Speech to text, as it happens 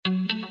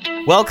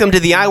Welcome to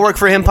the I Work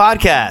For Him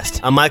podcast.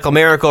 I'm Michael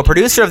Miracle,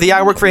 producer of the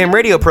I Work For Him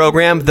radio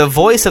program, the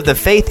voice of the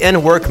faith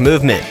and work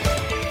movement.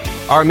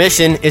 Our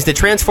mission is to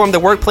transform the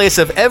workplace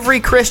of every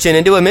Christian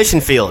into a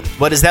mission field.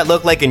 What does that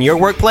look like in your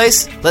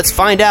workplace? Let's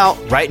find out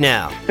right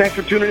now. Thanks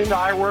for tuning in to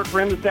I Work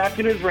For Him this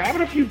afternoon. We're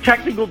having a few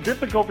technical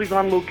difficulties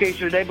on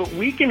location today, but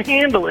we can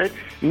handle it.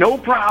 No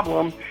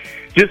problem.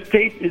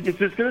 It's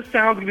just going to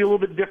sound to be a little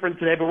bit different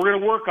today, but we're going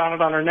to work on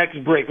it on our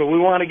next break. But we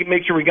want to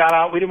make sure we got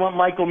out. We didn't want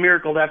Michael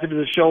Miracle to have to do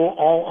the show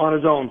all on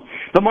his own.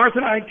 But Martha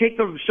and I take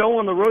the show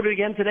on the road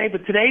again today,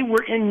 but today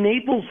we're in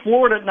Naples,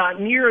 Florida, not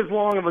near as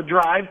long of a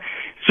drive.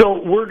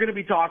 So we're going to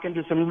be talking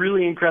to some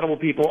really incredible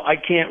people. I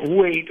can't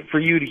wait for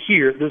you to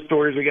hear the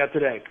stories we got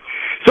today.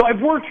 So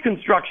I've worked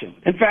construction.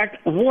 In fact,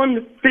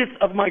 1/5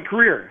 of my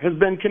career has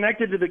been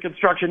connected to the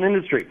construction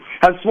industry.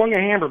 I've swung a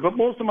hammer, but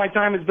most of my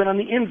time has been on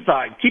the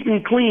inside,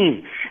 keeping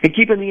clean and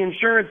keeping the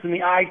insurance and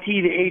the IT,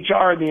 the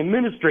HR, and the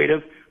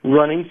administrative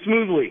running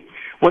smoothly.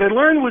 What I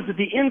learned was that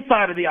the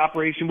inside of the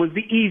operation was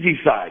the easy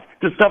side.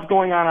 The stuff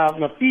going on out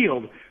in the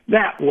field,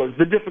 that was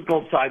the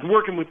difficult side.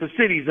 Working with the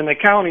cities and the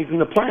counties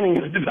and the planning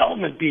and the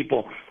development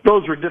people,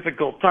 those were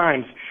difficult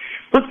times.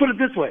 Let's put it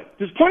this way.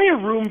 There's plenty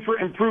of room for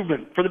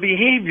improvement for the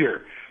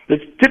behavior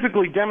that's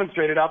typically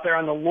demonstrated out there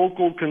on the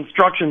local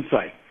construction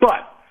site.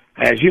 But,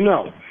 as you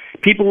know,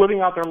 people living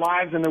out their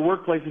lives and their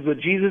workplaces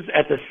with Jesus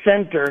at the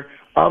center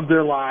of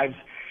their lives,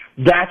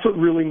 that's what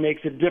really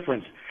makes a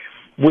difference.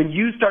 When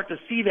you start to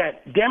see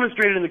that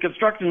demonstrated in the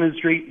construction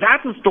industry,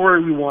 that's a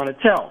story we want to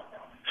tell.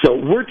 So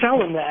we're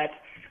telling that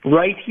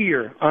right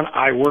here on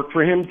I Work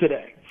For Him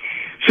today.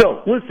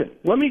 So, listen,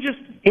 let me just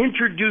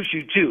introduce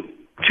you to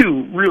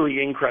two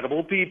really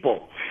incredible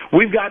people.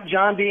 We've got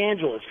John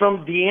DeAngelis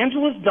from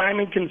DeAngelis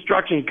Diamond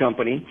Construction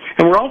Company,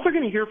 and we're also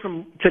going to hear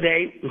from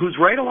today, who's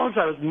right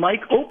alongside us,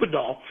 Mike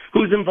Opedal,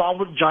 who's involved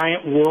with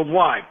Giant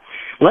Worldwide.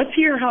 Let's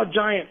hear how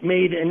Giant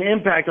made an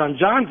impact on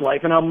John's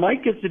life and how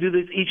Mike gets to do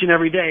this each and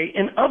every day,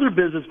 and other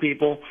business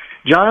people.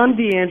 John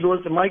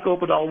DeAngelis and Mike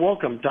Opedal,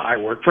 welcome to I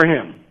Work For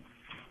Him.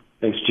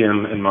 Thanks,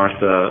 Jim and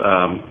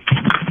Martha.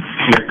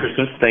 Merry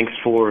Christmas. Thanks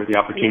for the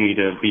opportunity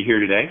to be here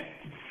today.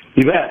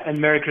 You bet. And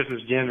Merry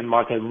Christmas, Jim and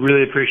Martha. I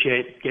really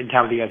appreciate getting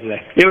time with you guys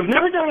today. Yeah, we've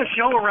never done a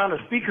show around a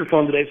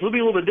speakerphone today, so it'll be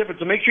a little bit different.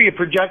 So make sure you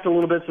project a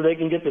little bit so they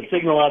can get the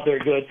signal out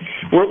there good.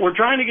 We're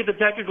trying to get the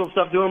technical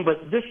stuff to them,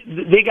 but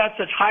they got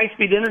such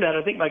high-speed internet.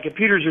 I think my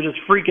computers are just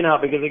freaking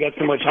out because they got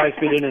so much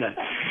high-speed internet.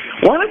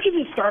 Why don't you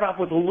just start off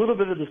with a little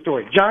bit of the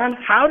story? John,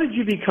 how did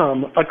you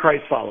become a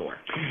Christ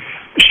follower?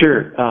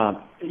 Sure.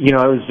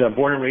 I was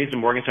born and raised in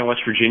Morgantown,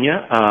 West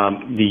Virginia,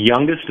 the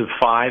youngest of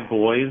 5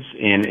 boys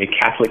in a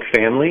Catholic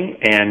family,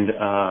 and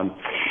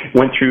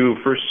went through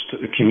First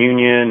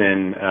Communion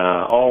and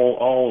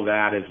all of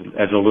that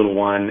as a little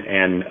one,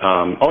 and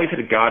always had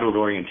a Godward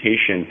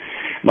orientation.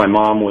 My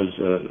mom was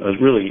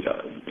really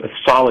a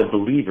solid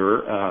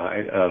believer,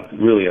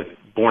 really a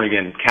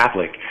born-again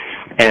Catholic,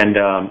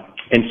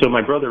 and so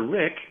my brother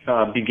Rick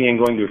began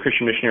going to a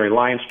Christian Missionary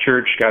Alliance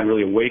church. God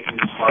really awakened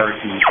his heart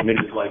and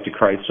committed his life to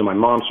Christ. So my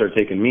mom started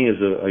taking me as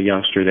a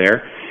youngster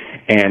there.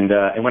 And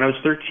when I was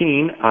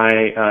 13,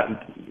 I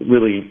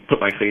really put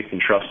my faith and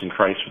trust in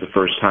Christ for the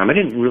first time. I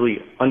didn't really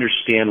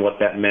understand what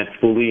that meant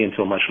fully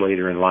until much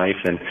later in life.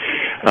 And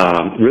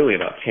really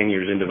about 10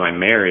 years into my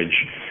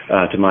marriage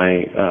to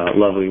my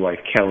lovely wife,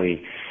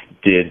 Kelly,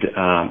 did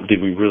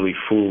we really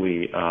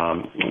fully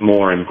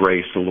more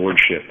embrace the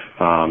lordship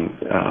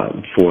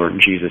for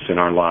Jesus in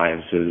our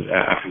lives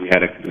after we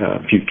had a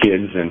few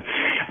kids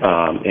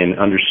and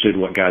understood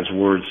what God's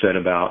Word said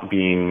about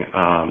being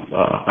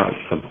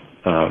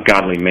a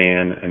godly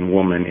man and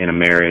woman in a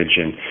marriage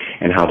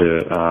and how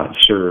to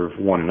serve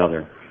one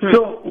another.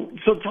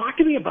 So talk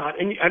to me about,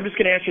 and I'm just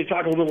going to ask you to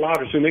talk a little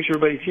louder so make sure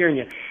everybody's hearing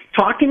you.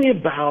 Talk to me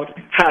about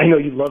how, I know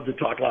you love to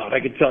talk loud, I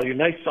can tell you're a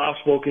nice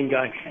soft-spoken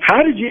guy.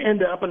 How did you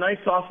end up, a nice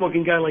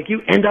soft-spoken guy like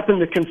you, end up in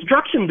the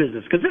construction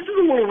business? Because this is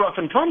a little rough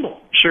and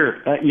tumble.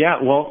 Sure.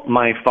 Well,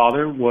 my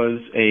father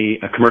was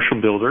a commercial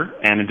builder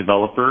and a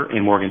developer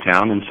in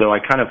Morgantown, and so I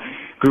kind of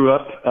grew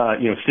up,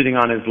 sitting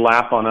on his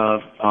lap on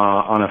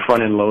a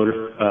front-end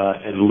loader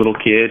as a little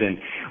kid and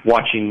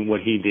watching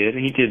what he did.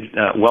 And he did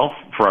well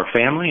for our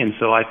family, and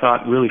so I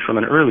thought really from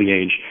an early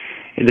age,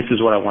 this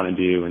is what I want to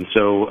do. And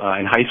so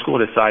in high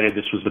school, I decided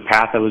this was the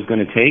path I was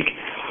going to take.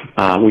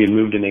 We had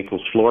moved to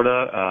Naples,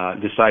 Florida,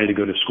 decided to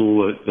go to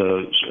school at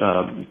the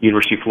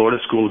University of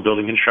Florida School of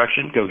Building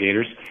Construction. Go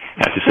Gators.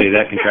 I have to say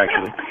that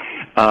contractually.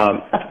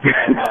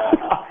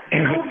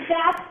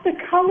 That's the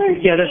color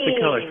scheme. Yeah, that's the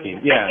color scheme.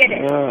 Yeah.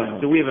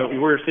 So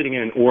we're sitting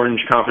in an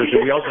orange conference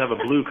room. We also have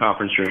a blue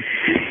conference room.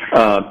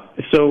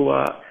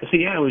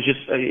 It was just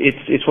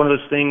it's one of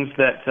those things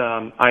that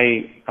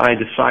I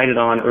decided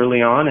on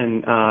early on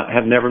and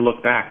have never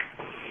looked back.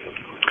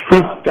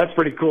 That's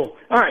pretty cool.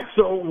 All right.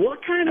 So what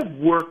kind of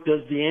work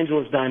does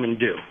DeAngelis Diamond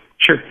do?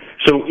 Sure.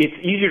 So it's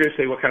easier to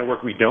say what kind of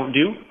work we don't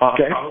do,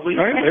 okay. Probably.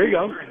 All right, there you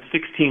go. We're in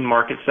 16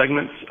 market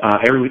segments,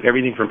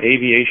 everything from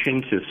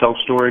aviation to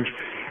self-storage.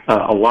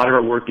 A lot of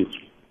our work is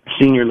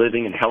senior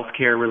living and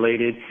healthcare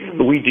related.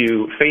 But we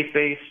do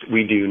faith-based,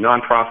 we do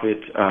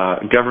nonprofit,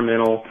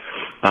 governmental,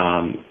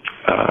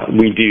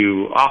 we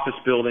do office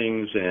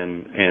buildings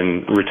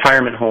and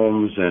retirement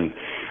homes and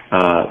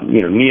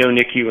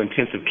neo-NICU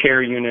intensive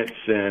care units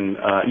and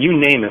you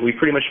name it. We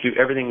pretty much do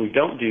everything. We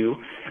don't do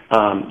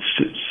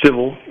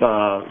civil,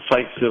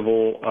 site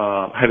civil,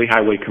 heavy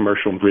highway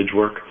commercial bridge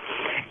work,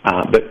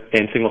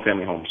 and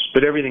single-family homes.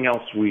 But everything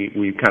else we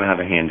kind of have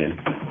a hand in.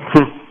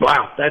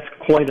 Wow, that's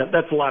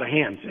a lot of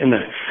hands, isn't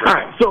it? All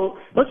right, so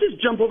let's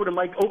just jump over to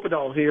Mike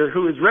Opedal here,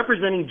 who is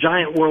representing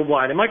Giant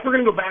Worldwide. And Mike, we're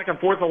going to go back and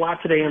forth a lot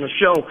today on the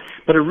show,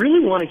 but I really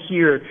want to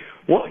hear,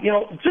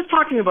 just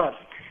talking about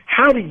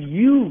how did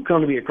you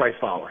come to be a Christ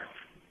follower?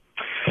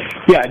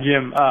 Yeah,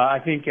 Jim, I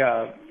think,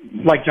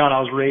 like John,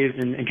 I was raised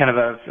in kind of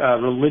a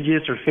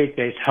religious or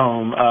faith-based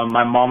home.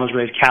 My mom was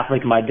raised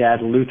Catholic, my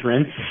dad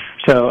Lutheran.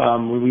 So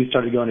when we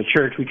started going to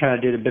church, we kind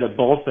of did a bit of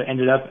both, but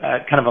ended up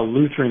at kind of a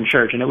Lutheran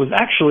church. And it was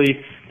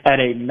actually at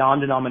a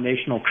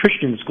non-denominational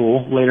Christian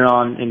school later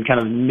on in kind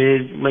of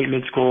late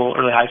mid-school,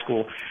 early high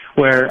school,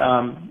 where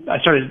I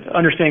started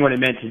understanding what it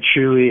meant to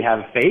truly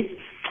have faith.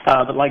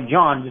 But like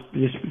John,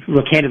 just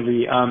real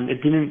candidly,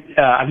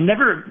 I've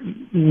never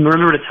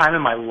remembered a time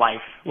in my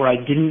life where I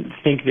didn't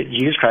think that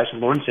Jesus Christ, the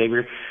Lord and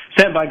Savior,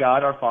 sent by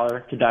God, our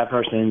Father, to die for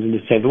our sins and to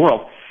save the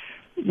world.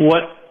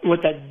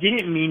 What that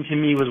didn't mean to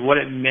me was what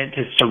it meant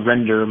to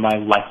surrender my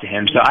life to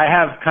Him. So I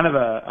have kind of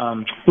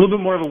a little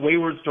bit more of a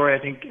wayward story,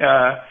 I think,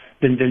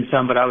 than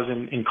some, but I was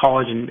in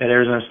college at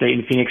Arizona State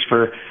in Phoenix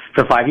for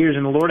 5 years,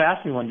 and the Lord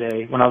asked me one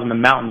day when I was in the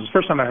mountains, the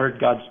first time I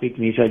heard God speak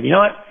to me, He said, you know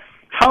what,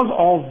 how's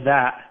all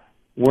that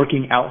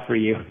working out for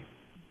you?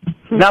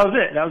 And that was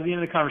it. That was the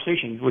end of the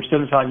conversation, which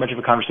doesn't sound like much of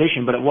a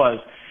conversation, but it was.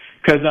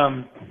 Because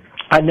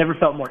I'd never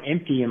felt more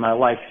empty in my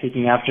life,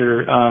 seeking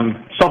after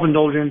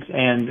self-indulgence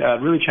and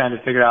really trying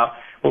to figure out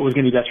what was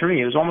going to be best for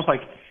me. It was almost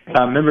like,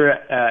 remember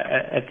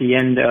at the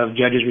end of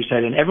Judges we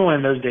said, and everyone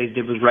in those days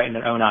did what was right in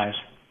their own eyes.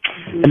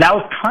 And that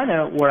was kind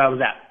of where I was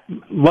at.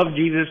 Loved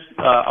Jesus,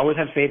 always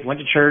had faith, went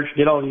to church,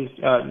 did all these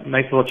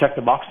nice little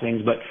check-the-box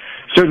things, but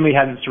certainly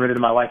hadn't surrendered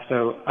my life.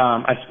 So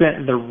I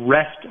spent the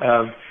rest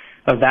of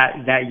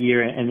that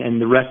year, and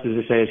the rest, as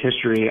I say, is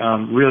history,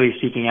 really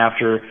seeking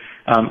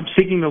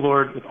the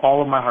Lord with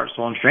all of my heart,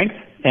 soul, and strength,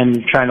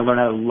 and trying to learn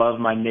how to love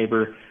my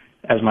neighbor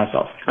as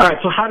myself. All right,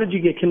 so how did you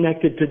get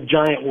connected to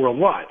Giant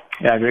Worldwide?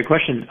 Yeah, great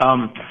question.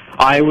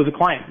 I was a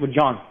client with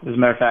John, as a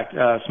matter of fact,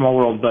 small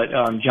world, but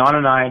John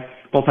and I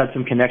both had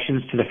some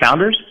connections to the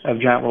founders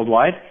of Giant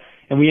Worldwide,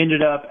 and we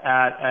ended up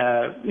at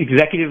an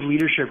executive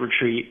leadership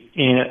retreat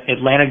in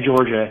Atlanta,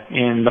 Georgia,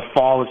 in the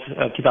fall of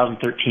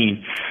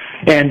 2013.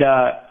 And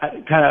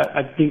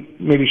I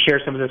think maybe share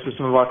some of this with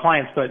some of our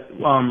clients, but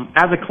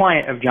as a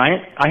client of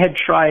Giant, I had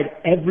tried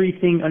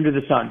everything under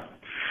the sun.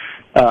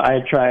 I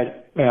had tried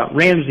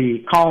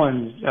Ramsey,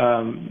 Collins,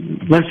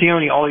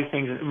 Lencioni, all these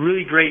things,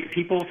 really great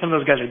people. Some of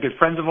those guys are good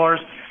friends of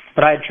ours.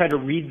 But I had tried to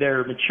read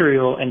their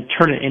material and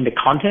turn it into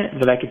content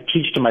that I could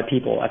teach to my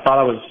people. I thought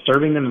I was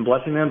serving them and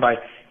blessing them by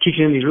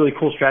teaching them these really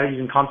cool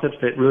strategies and concepts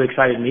that really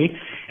excited me.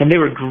 And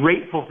they were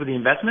grateful for the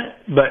investment,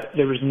 but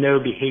there was no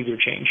behavior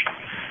change.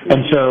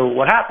 And so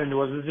what happened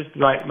was, it was just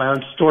like my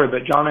own story,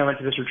 but John and I went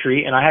to this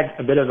retreat, and I had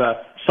a bit of a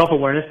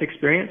self-awareness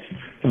experience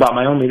about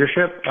my own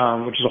leadership,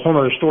 which is a whole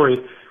other story.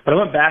 But I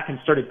went back and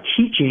started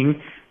teaching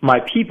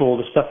my people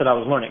the stuff that I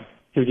was learning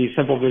through these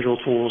simple visual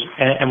tools.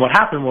 And what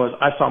happened was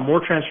I saw more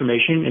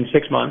transformation in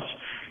 6 months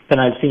than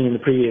I'd seen in the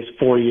previous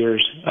 4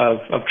 years of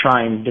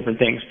trying different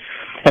things.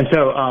 And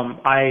so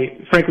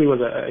I frankly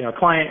was a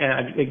client, and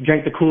I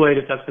drank the Kool-Aid,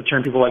 if that's the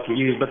term people like to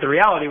use. But the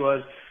reality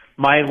was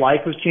my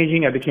life was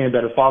changing. I became a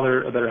better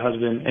father, a better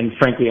husband, and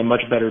frankly a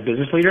much better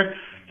business leader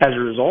as a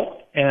result.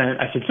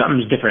 And I said,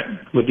 something's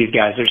different with these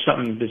guys. There's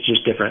something that's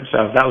just different.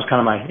 So that was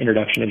kind of my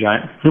introduction to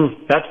Giant.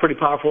 That's pretty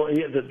powerful.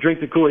 Drink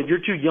the Kool-Aid.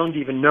 You're too young to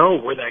even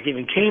know where that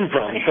even came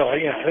from. So,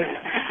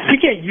 you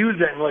can't use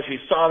that unless you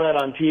saw that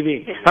on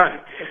TV. All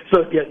right.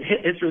 So,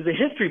 it was the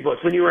history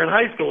books when you were in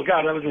high school.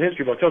 God, that was in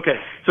history books. Okay.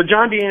 So,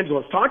 John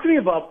DeAngelis, talk to me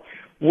about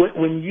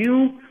when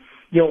you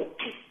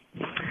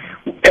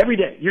every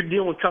day you're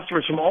dealing with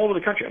customers from all over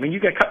the country. I mean, you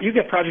got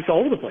projects all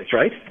over the place,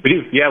 right? We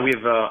do. Yeah, we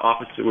have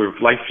we're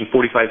licensed in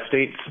 45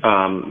 states.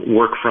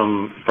 Work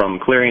from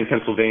Clarion,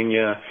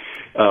 Pennsylvania,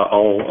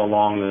 all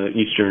along the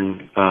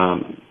eastern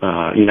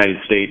United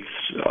States,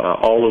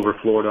 all over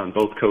Florida on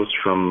both coasts,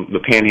 from the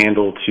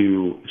Panhandle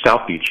to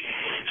South Beach.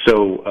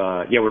 So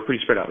we're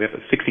pretty spread out. We have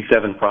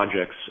 67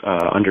 projects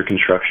under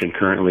construction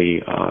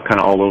currently,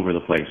 kind of all over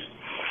the place.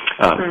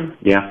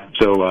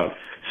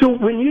 So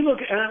when you look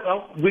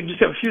at, we just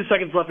have a few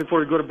seconds left before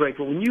we go to break,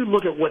 but when you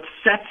look at what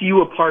sets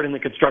you apart in the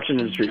construction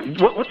industry,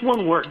 what's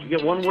one word? You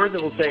get one word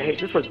that will say, hey,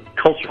 this was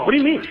culture. What do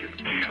you mean?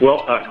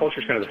 Well,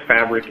 culture is kind of the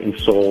fabric and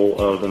soul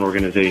of an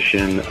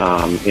organization,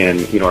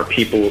 and our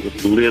people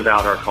live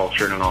out our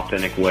culture in an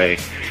authentic way.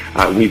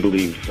 We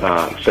believe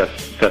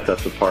sets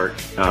us apart.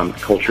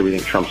 Culture, we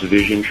think, trumps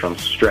vision,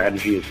 trumps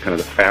strategy. It's kind of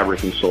the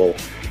fabric and soul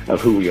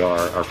who we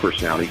are, our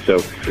personality. So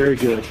very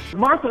good.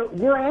 Martha,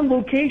 we're on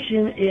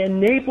location in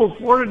Naples,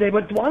 Florida today,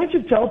 but why don't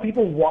you tell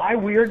people why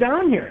we are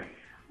down here?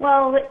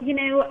 Well,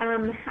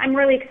 I'm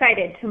really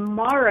excited.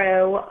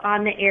 Tomorrow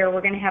on the air,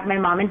 we're going to have my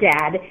mom and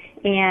dad,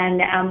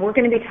 and we're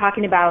going to be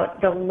talking about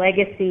the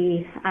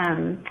legacy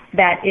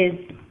that is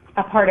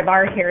a part of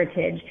our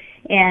heritage.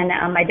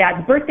 And my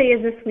dad's birthday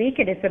is this week,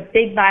 and it's a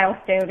big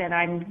milestone,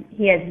 and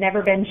he has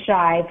never been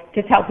shy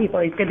to tell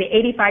people he's going to be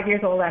 85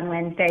 years old on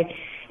Wednesday.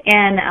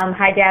 And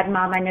hi, Dad,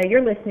 Mom, I know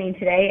you're listening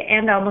today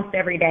and almost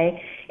every day.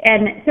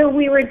 And so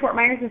we were in Fort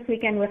Myers this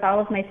weekend with all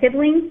of my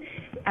siblings,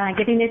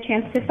 getting a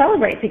chance to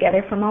celebrate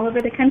together from all over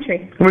the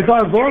country. And we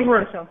thought as long as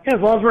we're in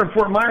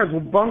Fort Myers,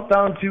 we'll bump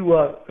down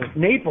to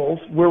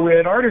Naples, where we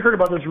had already heard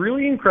about this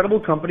really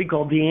incredible company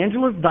called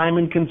DeAngelis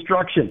Diamond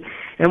Construction.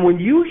 And when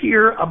you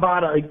hear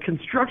about a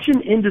construction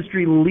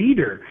industry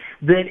leader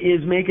that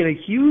is making a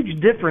huge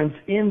difference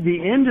in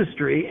the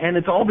industry, and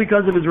it's all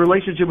because of his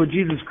relationship with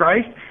Jesus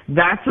Christ,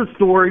 that's a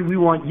story we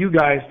want you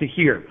guys to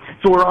hear.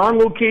 So we're on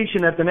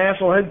location at the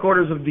national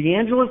headquarters of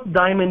DeAngelis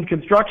Diamond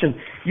Construction.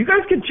 You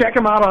guys can check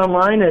them out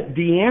online at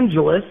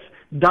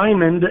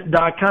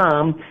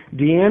DeAngelisDiamond.com,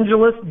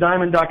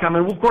 DeAngelisDiamond.com.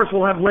 And, of course,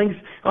 we'll have links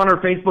on our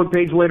Facebook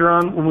page later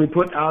on when we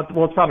put out,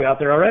 well, it's probably out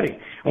there already,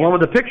 along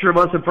with a picture of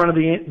us in front of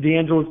the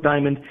DeAngelis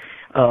Diamond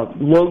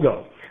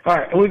logo. All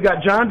right, and we've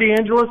got John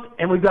DeAngelis,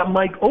 and we've got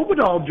Mike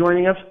Opedal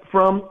joining us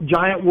from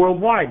Giant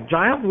Worldwide.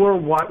 Giant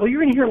Worldwide, well, you're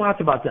going to hear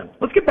lots about them.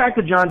 Let's get back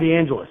to John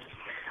DeAngelis.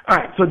 All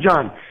right, so,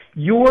 John,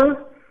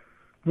 your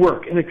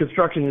work in the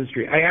construction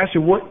industry. I asked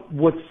you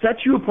what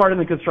sets you apart in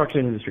the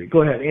construction industry.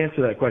 Go ahead,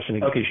 answer that question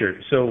again. Okay, sure.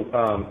 So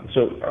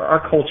our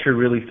culture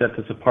really sets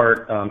us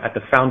apart. At the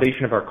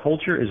foundation of our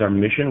culture is our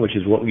mission, which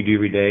is what we do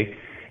every day,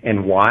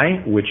 and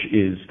why, which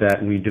is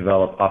that we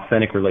develop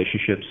authentic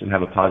relationships and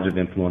have a positive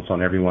influence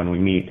on everyone we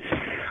meet.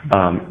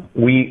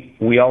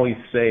 We always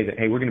say that,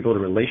 hey, we're going to build a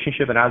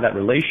relationship, and out of that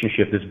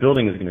relationship, this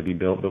building is going to be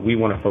built, but we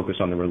want to focus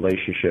on the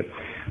relationship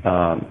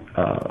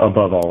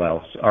above all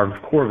else. Our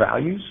core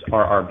values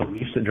are our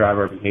beliefs that drive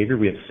our behavior.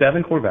 We have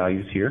 7 core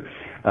values here.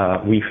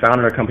 We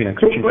founded our company on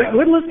Christian values.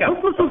 Let's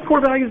list those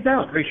core values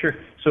down. Very sure.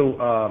 So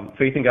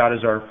faith in God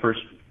is our first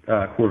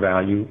core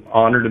value.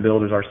 Honor to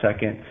build is our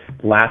second.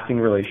 Lasting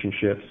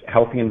relationships,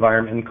 healthy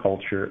environment and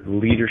culture,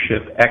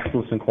 leadership,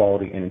 excellence and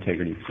quality, and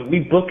integrity. So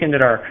we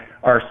bookended our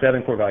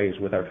 7 core values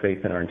with our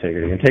faith and our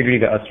integrity. Integrity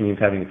to us means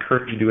having the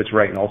courage to do what's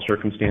right in all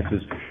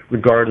circumstances,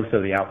 regardless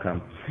of the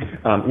outcome.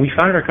 We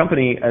founded our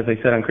company, as I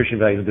said, on Christian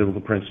values and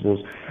biblical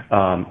principles.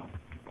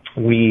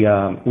 We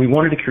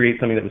wanted to create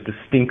something that was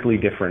distinctly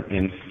different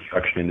in the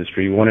construction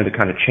industry. We wanted to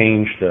kind of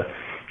change the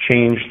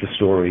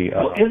story.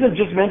 Well, isn't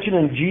just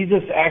mentioning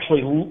Jesus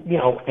actually,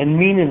 and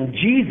meaning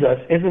Jesus,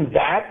 isn't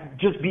that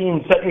just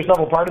setting yourself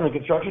apart in the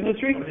construction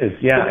industry? It is,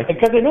 yeah.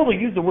 Because I know they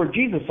use the word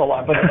Jesus a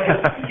lot, but it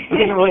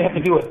doesn't really have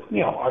to do with,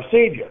 our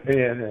Savior.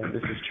 Yeah,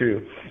 this is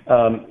true.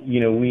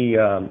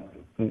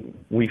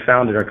 We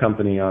founded our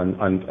company on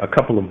a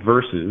couple of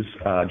verses,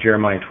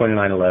 Jeremiah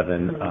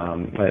 29:11.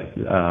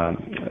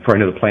 For I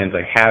know the plans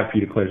I have for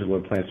you, declares the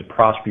Lord, plans to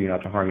prosper you,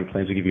 not to harm you,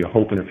 plans to give you a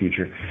hope in the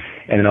future.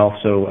 And then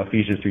also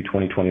Ephesians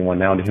 3:20-21.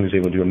 Now to whom is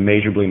able to do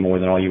immeasurably more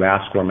than all you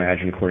ask or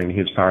imagine, according to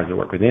His power that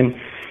work within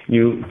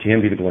you. To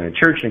Him be the glory in the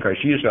church and in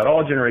Christ Jesus, God,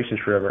 all generations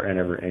forever and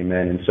ever.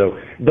 Amen. And so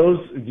those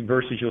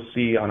verses you'll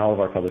see on all of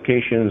our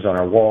publications, on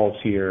our walls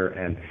here,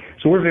 and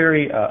so we're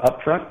very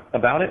upfront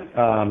about it.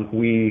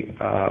 We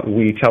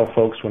tell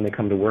folks when they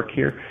come to work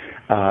here,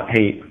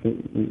 hey,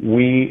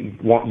 we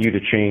want you to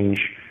change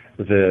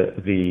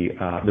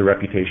the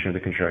reputation of the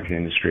construction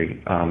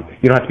industry.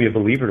 You don't have to be a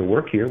believer to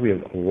work here. We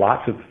have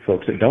lots of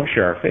folks that don't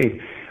share our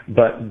faith,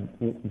 but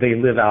they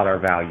live out our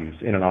values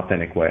in an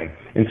authentic way.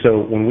 And so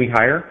when we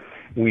hire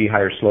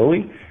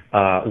slowly.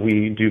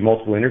 We do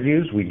multiple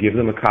interviews. We give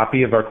them a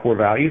copy of our core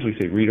values. We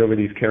say, read over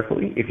these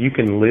carefully. If you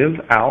can live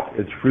out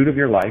as fruit of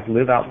your life,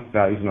 live out these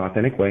values in an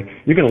authentic way,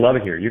 you're going to love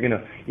it here. You're going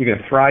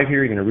to thrive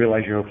here. You're going to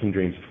realize your hopes and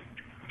dreams.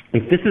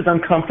 If this is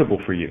uncomfortable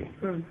for you,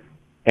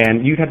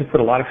 and you'd have to put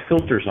a lot of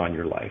filters on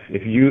your life.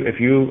 If you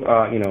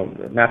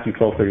Matthew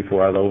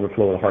 12:34, out of the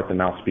overflow of the heart the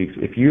mouth speaks.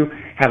 If you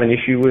have an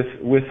issue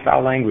with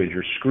foul language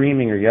or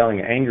screaming or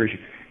yelling or anger,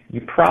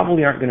 you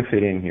probably aren't going to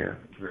fit in here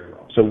very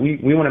well. So we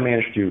want to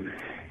manage through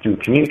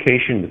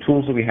communication, the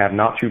tools that we have,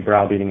 not through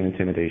browbeating and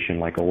intimidation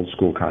like old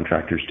school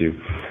contractors do.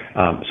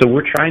 So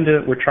we're trying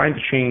to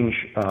change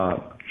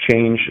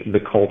the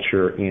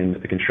culture in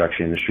the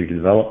construction industry to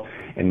develop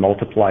and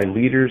multiply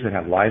leaders that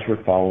have lives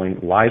worth following,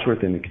 lives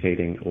worth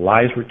imitating,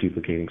 lives worth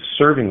duplicating,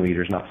 serving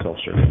leaders, not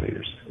self-serving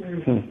leaders.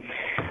 Mm-hmm.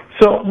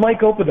 So,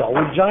 Mike Opedal,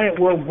 with Giant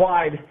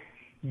Worldwide,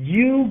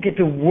 you get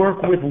to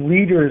work with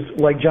leaders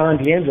like John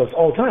DeAngelis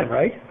all the time,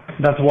 right?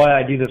 That's why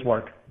I do this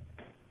work.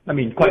 I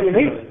mean, quite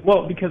amazing.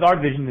 Well, because our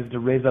vision is to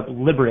raise up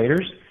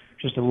liberators,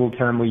 just a little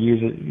term we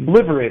use.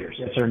 Liberators.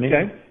 Yes, sir.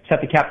 Okay.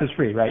 Set the captives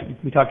free, right?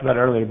 We talked about it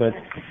earlier, but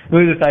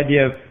really this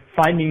idea of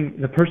finding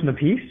the person of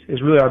peace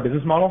is really our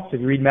business model. So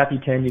if you read Matthew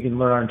 10, you can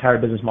learn our entire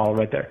business model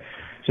right there.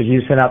 So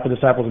Jesus sent out the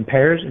disciples in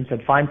pairs and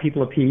said, find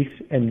people of peace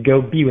and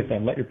go be with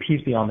them. Let your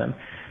peace be on them.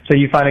 So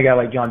you find a guy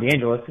like John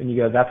DeAngelis, and you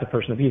go, that's a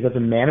person of peace. That's a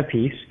man of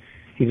peace.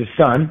 He's a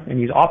son, and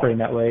he's operating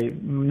that way,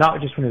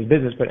 not just from his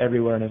business, but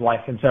everywhere in his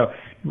life. And so,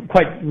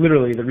 quite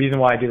literally, the reason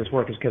why I do this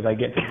work is because I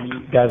get to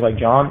meet guys like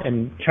John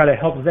and try to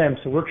help them.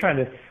 So we're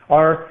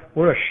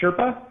a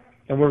Sherpa,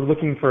 and we're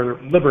looking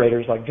for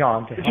liberators like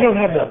John to help.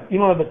 You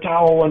don't have the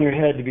towel on your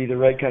head to be the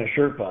right kind of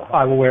Sherpa.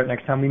 I will wear it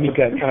next time we meet.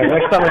 Okay, all right.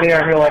 Next time we're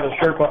there, he'll have a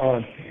Sherpa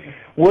on.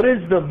 What is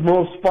the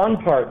most fun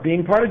part,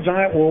 being part of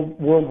Giant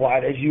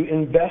Worldwide, as you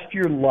invest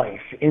your life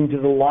into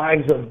the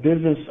lives of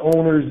business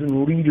owners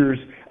and leaders?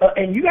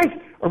 And you guys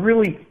are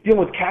really dealing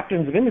with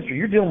captains of industry.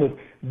 You're dealing with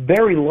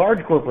very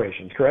large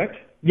corporations, correct?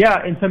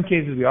 Yeah, in some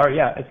cases we are.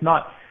 Yeah, it's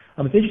not.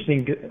 It's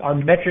interesting. Our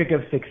metric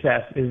of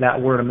success is that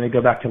word. I'm going to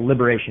go back to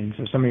liberation.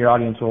 So some of your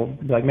audience will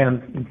be like, man,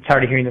 I'm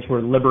tired of hearing this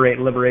word,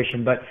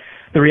 liberation. But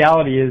the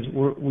reality is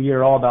we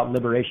are all about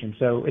liberation.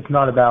 So it's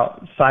not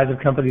about size of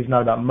company. It's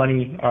not about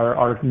money.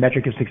 Our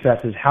metric of success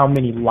is how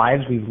many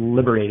lives we've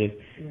liberated.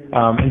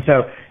 And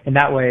so in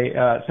that way,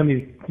 some of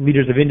these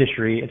leaders of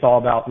industry, it's all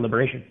about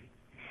liberation.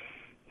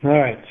 All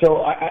right.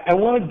 So I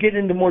want to get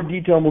into more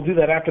detail, and we'll do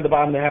that after the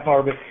bottom of the half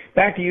hour. But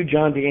back to you,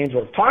 John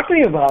DeAngelis. Talk to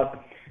me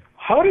about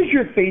how does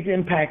your faith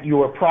impact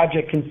your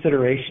project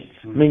considerations?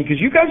 I mean,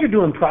 because you guys are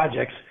doing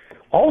projects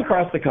all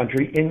across the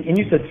country, and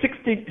you said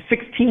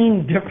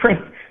 16 different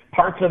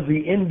parts of the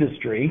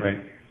industry. Right.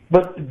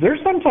 But there's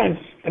sometimes,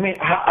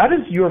 how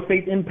does your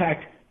faith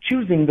impact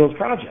choosing those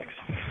projects?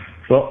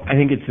 Well, I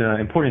think it's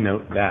important to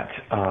note that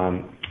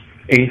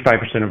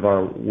 85% of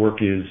our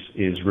work is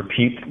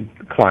repeat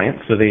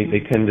clients, so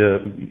they tend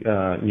to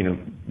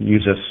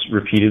use us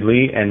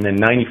repeatedly, and then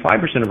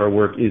 95% of our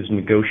work is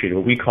negotiated,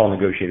 what we call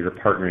negotiated or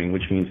partnering,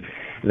 which means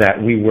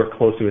that we work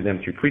closely with them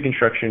through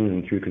pre-construction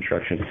and through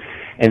construction.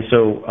 And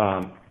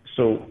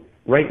so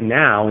right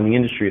now in the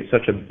industry, it's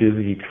such a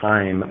busy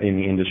time in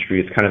the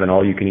industry. It's kind of an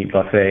all-you-can-eat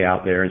buffet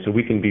out there, and so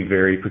we can be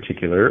very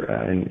particular,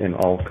 and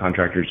all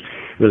contractors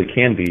really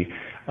can be.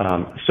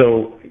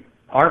 So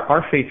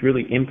our faith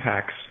really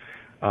impacts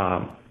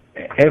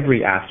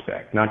every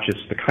aspect, not just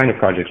the kind of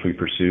projects we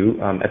pursue.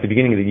 At the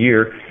beginning of the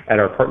year, at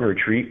our partner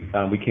retreat,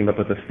 we came up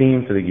with a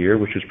theme for the year,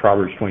 which is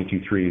Proverbs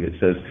 22:3, that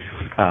says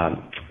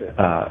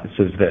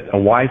that a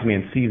wise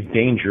man sees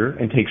danger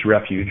and takes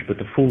refuge, but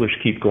the foolish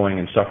keep going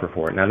and suffer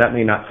for it. Now, that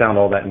may not sound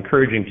all that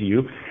encouraging to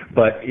you,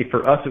 but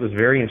for us, it was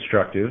very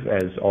instructive,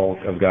 as all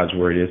of God's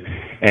Word is,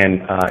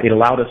 and it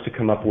allowed us to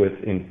come up with,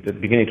 in the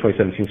beginning of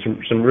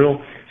 2017, some real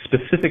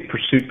specific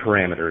pursuit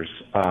parameters,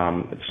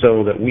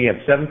 so that we have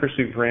 7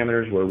 pursuit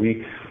parameters where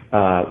we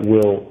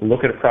will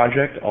look at a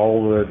project.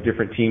 All the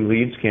different team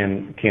leads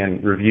can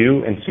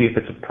review and see if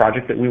it's a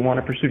project that we want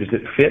to pursue. Does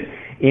it fit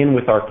in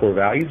with our core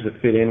values? Does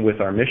it fit in with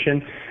our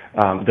mission?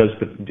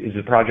 Is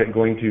the project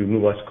going to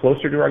move us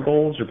closer to our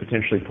goals or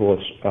potentially pull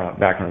us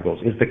back on our goals?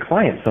 Is the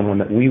client someone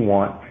that we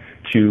want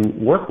to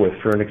work with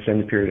for an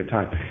extended period of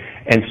time?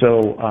 And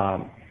so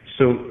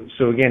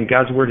again,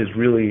 God's Word has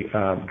really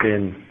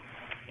been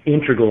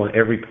integral in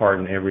every part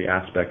and every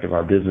aspect of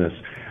our business.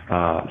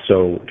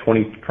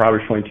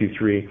 Proverbs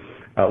 22:3,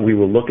 we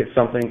will look at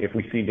something. If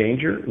we see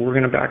danger, we're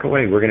going to back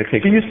away. We're going to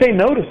take. So you say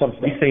no to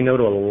something. We say no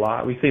to a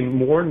lot. We say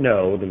more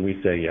no than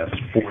we say yes,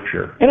 for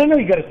sure. And I know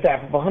you got a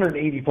staff of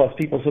 180 plus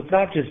people, so it's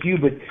not just you,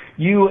 but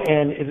you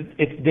and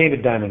it's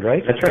David Diamond,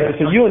 right? That's right.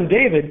 So you and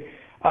David,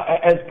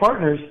 as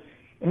partners.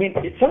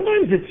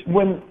 Sometimes it's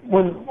when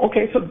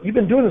so you've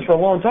been doing this for a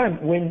long time.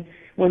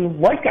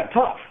 When life got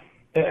tough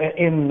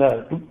in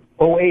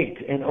 08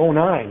 and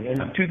 09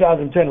 and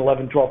 2010,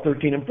 11, 12,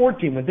 13, and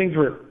 14, when things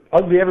were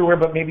ugly everywhere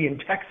but maybe in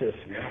Texas,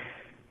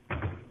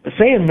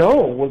 saying no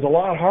was a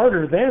lot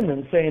harder then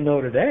than saying no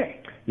today.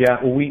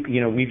 Yeah, well,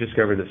 we've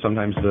discovered that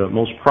sometimes the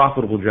most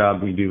profitable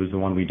job we do is the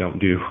one we don't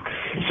do.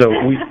 So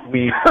we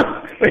wait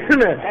a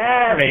minute.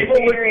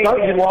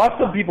 You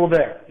lost some people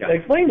there. Yeah.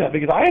 Explain that,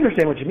 because I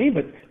understand what you mean,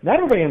 but not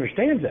everybody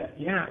understands that.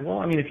 Yeah,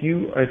 well,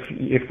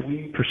 if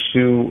we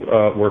pursue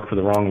work for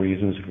the wrong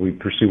reasons, if we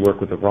pursue work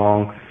with the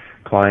wrong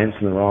clients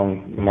in the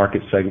wrong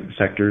market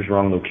sectors,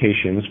 wrong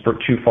locations,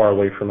 too far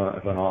away from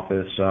an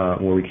office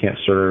where we can't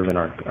serve, and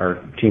our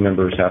team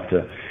members have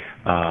to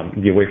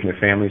be away from their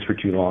families for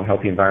too long.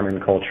 Healthy environment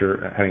and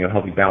culture, having a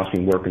healthy balance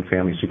between work and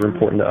family is super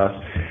important to us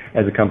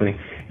as a company.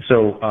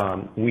 So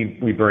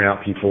we burn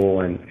out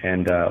people, and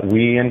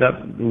we end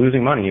up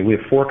losing money. We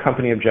have 4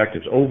 company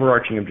objectives,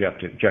 overarching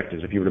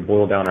objectives. If you were to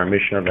boil down our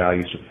mission, our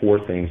values to 4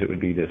 things, it would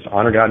be this: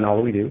 honor God in all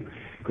that we do,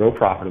 grow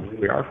profitably.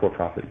 We are a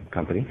for-profit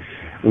company.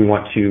 We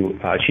want to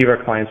achieve our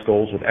clients'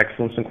 goals with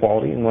excellence and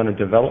quality, and want to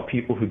develop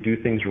people who do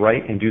things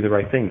right and do the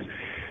right things.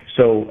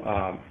 So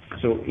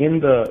in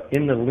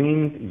the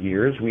lean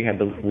years, we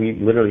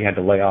literally had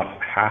to lay off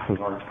half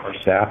of our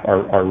staff.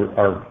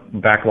 Our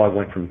backlog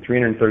went from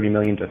 $330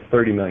 million to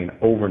 $30 million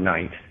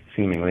overnight,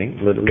 seemingly,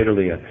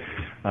 literally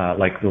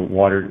like the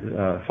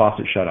water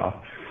faucet shut off.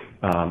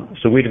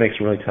 So we had to make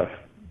some really tough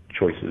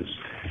choices.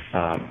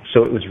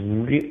 So it was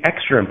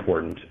extra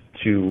important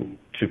to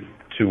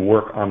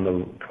work on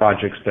the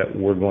projects that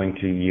were going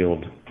to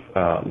yield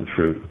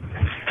fruit.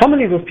 How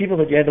many of those people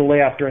that you had to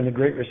lay off during the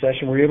Great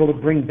Recession were you able to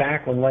bring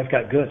back when life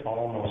got good?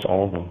 Almost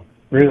all of them.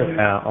 Really?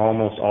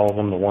 Almost all of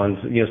them. The ones,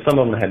 some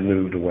of them had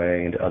moved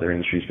away into other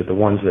industries, but the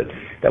ones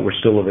that were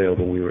still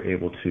available, we were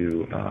able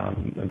to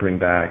bring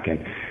back.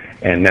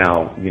 And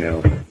now,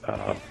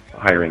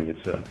 hiring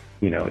it's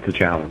a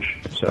challenge.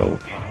 So.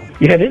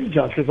 Yeah, it is a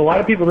challenge because a lot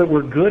of people that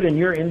were good in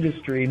your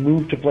industry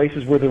moved to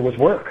places where there was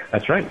work.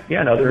 That's right.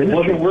 Yeah, no, there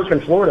wasn't work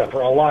in Florida for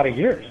a lot of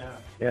years.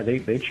 Yeah,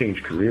 they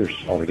changed careers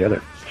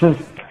altogether.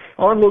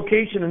 On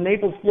location in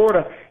Naples,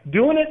 Florida,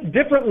 doing it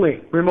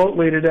differently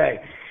remotely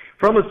today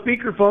from a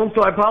speakerphone,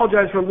 so I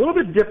apologize for a little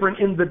bit different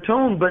in the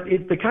tone, but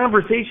the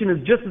conversation is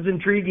just as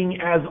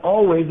intriguing as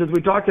always as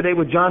we talk today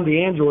with John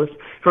DeAngelis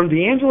from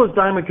DeAngelis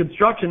Diamond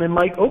Construction and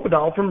Mike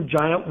Opedal from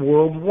Giant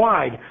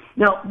Worldwide.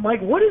 Now,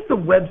 Mike, what is the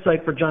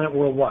website for Giant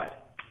Worldwide?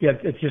 Yeah,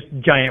 it's just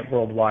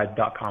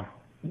giantworldwide.com.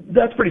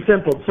 That's pretty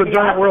simple. So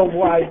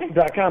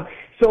giantworldwide.com.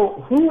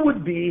 So who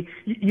would be,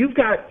 you've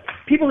got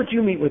people that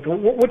you meet with,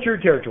 what's your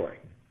territory?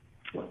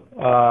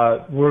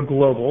 We're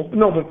global.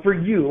 No, but for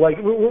you, like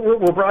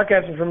we're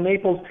broadcasting from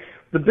Naples.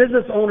 The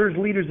business owners,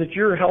 leaders that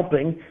you're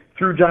helping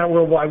through Giant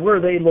Worldwide, where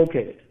are they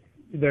located?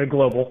 They're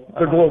global.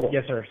 They're global.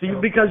 Yes, sir. So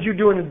because you're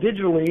doing it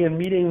digitally and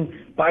meeting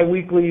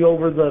biweekly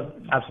over the...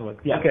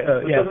 Absolutely. Yeah. Okay.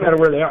 It doesn't matter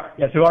where they are.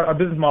 Yeah, so our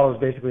business model is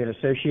basically an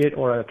associate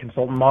or a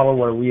consultant model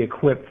where we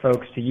equip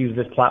folks to use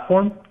this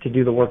platform to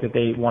do the work that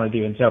they want to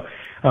do. And so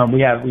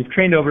we've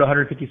trained over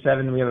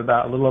 157. We have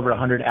about a little over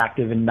 100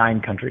 active in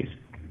 9 countries.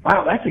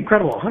 Wow, that's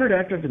incredible. 100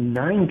 active in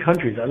 9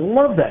 countries. I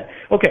love that.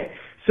 Okay,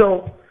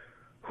 so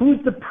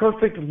who's the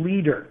perfect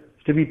leader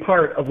to be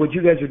part of what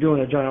you guys are doing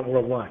at Giant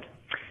Worldwide?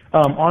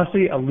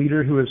 Honestly, a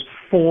leader who is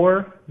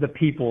for the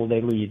people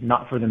they lead,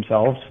 not for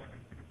themselves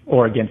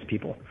or against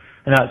people.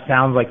 And that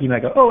sounds like you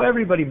might go, oh,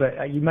 everybody,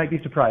 but you might be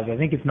surprised. I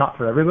think it's not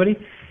for everybody.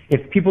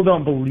 If people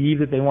don't believe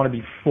that they want to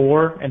be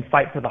for and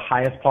fight for the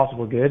highest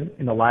possible good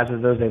in the lives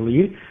of those they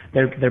lead,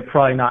 they're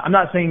probably not. I'm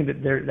not saying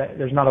that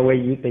there's not a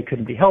way they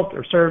couldn't be helped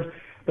or served,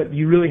 but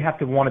you really have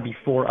to want to be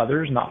for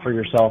others, not for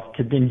yourself,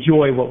 to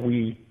enjoy what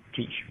we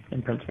teach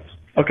in principles.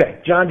 Okay,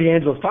 John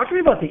DeAngelis, talk to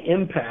me about the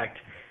impact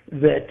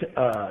that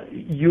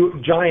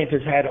Giant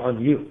has had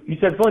on you. You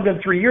said it's only been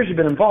 3 years you've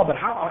been involved, but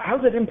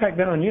how's that impact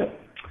been on you?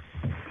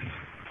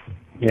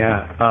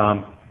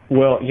 Yeah,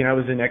 well, I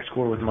was in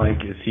XCore with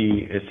Mike, as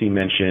he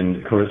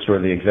mentioned, sort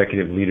of the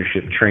executive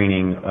leadership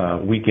training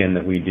weekend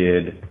that we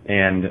did,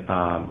 and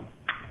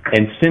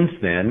since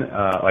then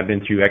I've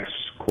been through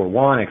XCore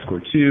 1,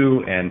 XCore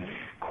 2, and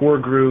core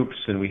groups,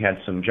 and we had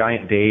some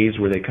Giant days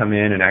where they come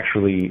in and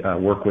actually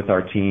work with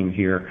our team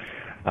here.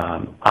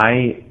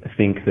 I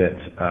think that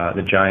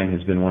the Giant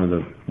has been one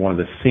of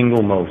the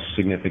single most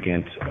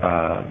significant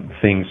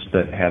things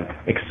that have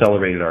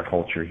accelerated our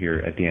culture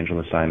here at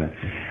DeAngelis Diamond.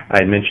 I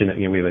had mentioned that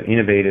we have an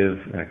innovative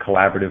and a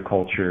collaborative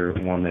culture,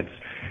 one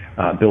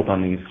that's built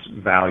on these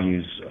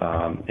values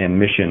and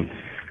mission.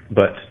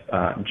 But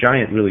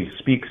Giant really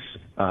speaks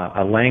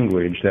a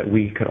language that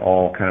we could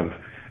all kind of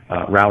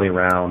rally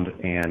around,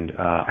 and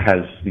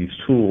has these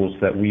tools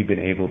that we've been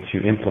able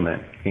to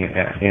implement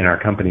in our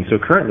company. So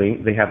currently,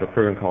 they have a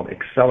program called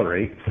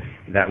Accelerate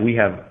that we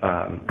have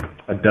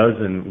a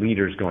dozen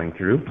leaders going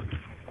through,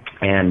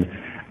 and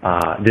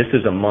this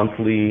is a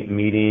monthly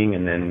meeting,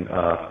 and then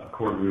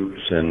core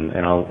groups, and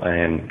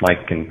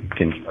Mike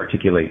can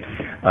articulate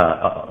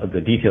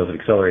the details of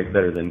Accelerate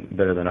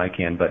better than I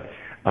can,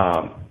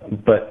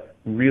 but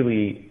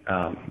really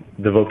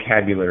the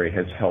vocabulary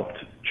has helped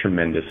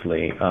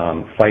tremendously,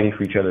 fighting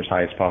for each other's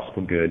highest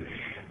possible good,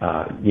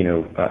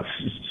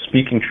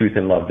 speaking truth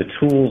in love, the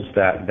tools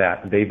that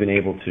they've been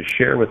able to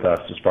share with us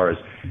as far as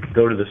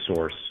go to the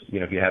source,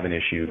 if you have an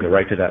issue, go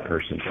right to that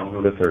person, don't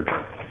go to the third.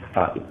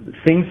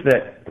 Things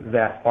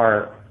that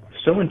are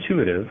so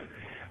intuitive,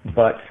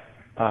 but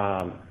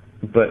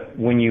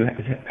when you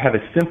have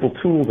a simple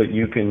tool that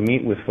you can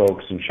meet with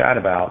folks and chat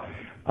about,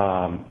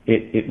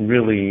 it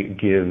really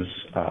gives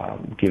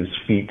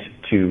feet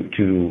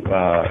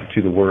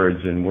to the words,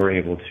 and we're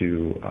able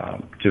to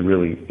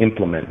really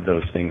implement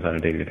those things on a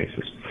day-to-day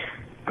basis.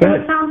 So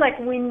it sounds like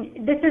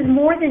this is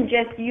more than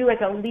just you as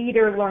a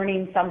leader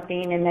learning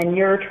something and then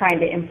you're trying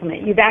to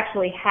implement. You've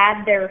actually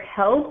had their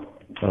help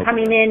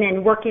coming in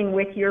and working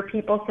with your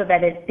people so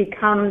that it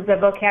becomes a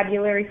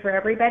vocabulary for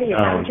everybody. Is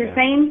that what you're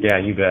saying? Yeah,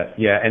 you bet.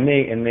 Yeah, and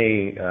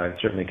they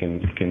certainly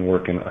can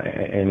work in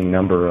any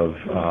number of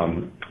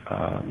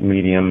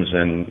mediums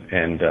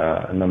and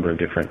a number of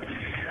different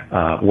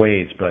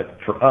ways. But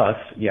for us,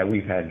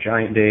 we've had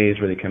Giant days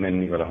where they come in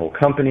and meet with the whole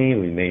company.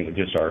 We meet with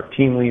just our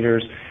team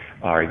leaders,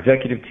 our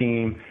executive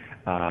team,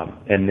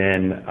 and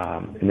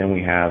then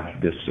we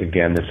have this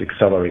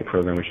Accelerate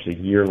program, which is a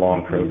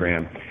year-long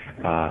program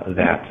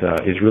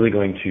that is really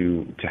going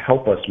to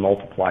help us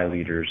multiply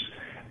leaders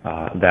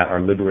that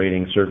are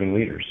liberating, serving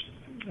leaders.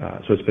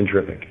 So it's been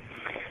terrific.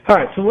 All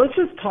right, so let's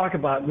just talk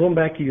about going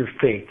back to your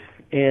faith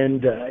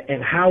and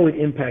how it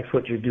impacts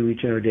what you do each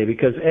and every day.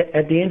 Because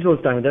at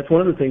DeAngelis Diamond, that's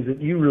one of the things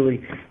that you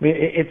really,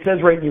 it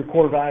says right in your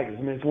core values.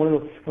 It's one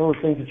of those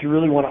things that you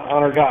really want to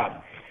honor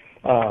God.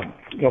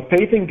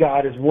 Faith in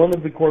God is one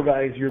of the core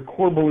values, your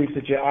core beliefs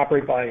that you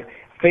operate by.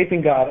 Faith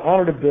in God,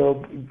 honor to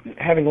build,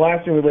 having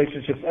lasting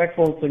relationships,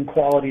 excellence in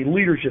quality,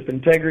 leadership,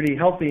 integrity,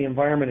 healthy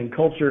environment and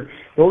culture.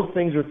 Those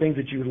things are things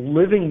that you're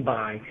living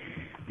by.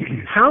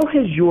 How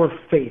has your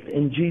faith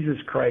in Jesus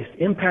Christ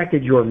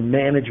impacted your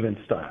management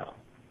style?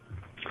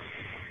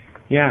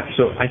 Yeah,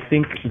 so I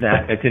think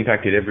that it's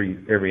impacted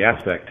every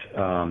aspect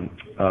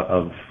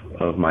of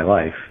my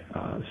life.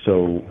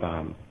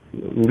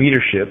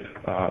 Leadership.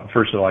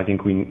 First of all, I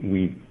think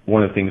we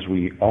one of the things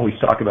we always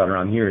talk about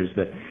around here is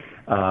that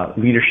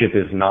leadership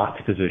is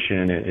not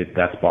position.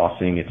 That's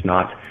bossing. It's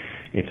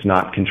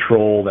not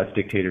control. That's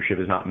dictatorship.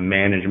 It's not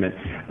management.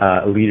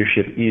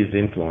 Leadership is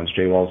influence.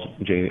 J.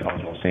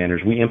 Oswald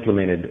Sanders. We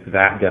implemented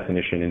that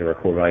definition into our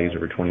core values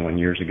over 21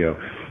 years ago.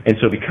 And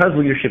so because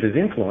leadership is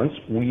influence,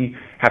 we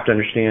have to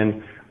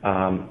understand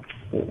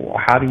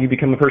how do you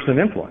become a person of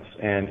influence?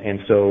 And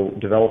so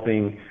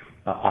developing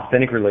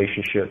authentic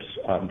relationships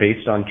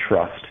based on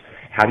trust.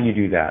 How do you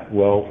do that?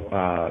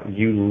 Well,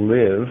 you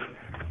live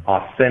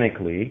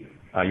authentically.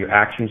 Your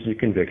actions, your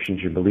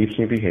convictions, your beliefs, and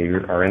your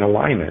behavior are in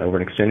alignment over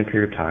an extended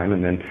period of time,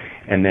 and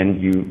then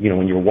you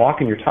when your walk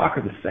and your talk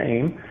are the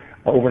same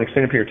over an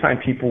extended period of time,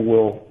 people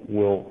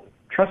will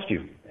trust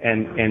you,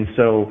 and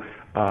so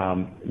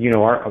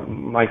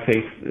my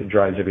faith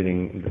drives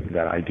everything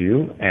that I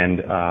do,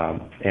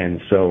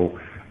 and so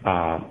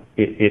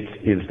it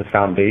is the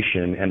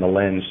foundation and the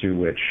lens through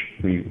which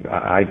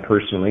I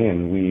personally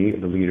and we,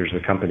 the leaders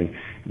of the company,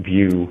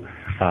 view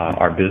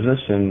our business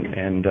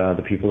and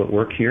the people that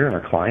work here, and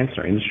our clients,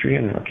 our industry,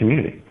 and our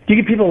community. Do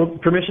you give people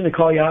permission to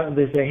call you out and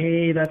they say,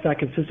 hey, that's not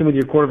consistent with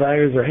your core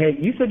values, or hey,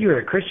 you said you were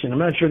a Christian. I'm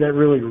not sure that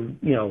really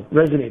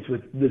resonates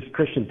with this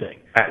Christian thing.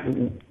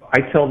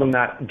 I tell them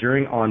that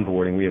during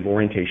onboarding. We have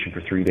orientation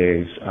for 3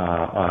 days.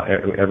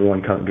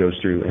 Everyone goes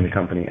through in the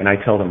company, and I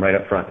tell them right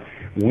up front,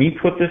 we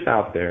put this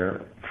out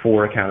there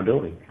for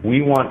accountability.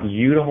 We want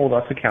you to hold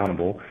us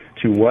accountable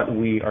to what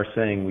we are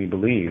saying we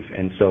believe.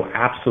 And so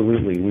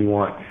absolutely we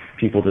want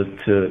people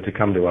to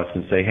come to us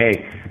and say, hey,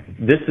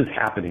 this is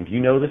happening. Do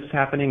you know this is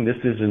happening? This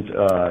isn't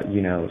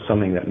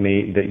something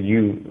that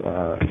you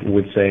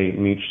would say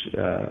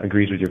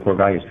agrees with your core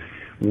values.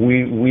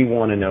 We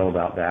want to know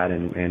about that,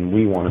 and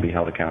we want to be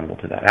held accountable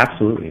to that.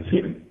 Absolutely.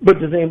 But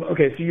so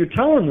you're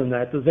telling them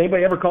that. Does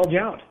anybody ever call you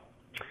out?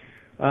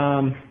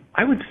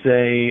 I would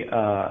say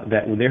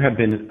that there have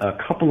been a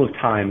couple of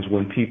times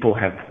when people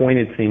have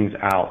pointed things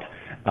out,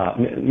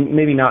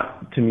 maybe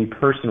not to me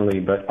personally,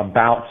 but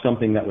about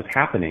something that was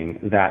happening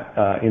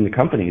that in the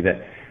company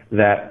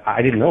that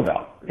I didn't know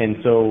about. And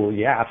so,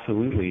 yeah,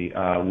 absolutely,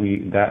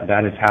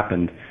 that has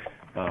happened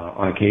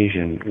on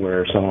occasion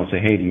where someone will say,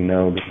 "Hey, do you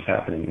know this is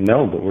happening?"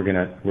 No, but we're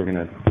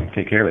gonna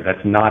take care of it.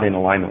 That's not in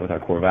alignment with our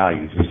core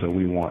values, and so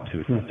we want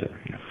to.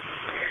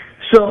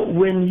 So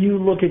when you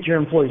look at your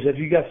employees, if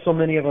you got so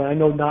many of them, I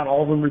know not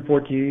all of them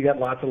report to you. You got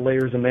lots of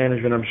layers of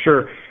management, I'm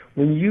sure.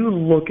 When you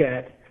look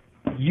at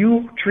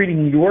you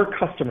treating your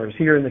customers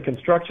here in the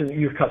construction,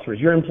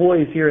 your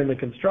employees here in the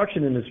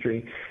construction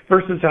industry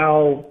versus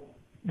how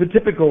the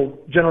typical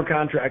general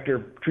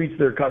contractor treats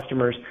their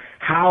customers,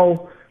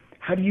 how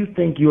do you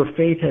think your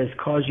faith has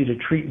caused you to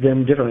treat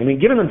them differently? I mean,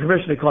 giving them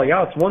permission to call you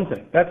out is one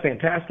thing. That's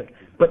fantastic.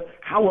 But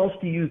how else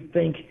do you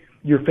think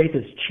your faith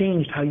has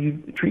changed how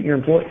you treat your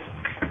employees?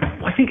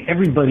 I think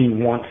everybody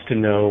wants to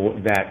know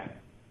that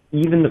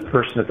even the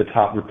person at the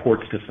top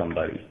reports to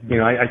somebody.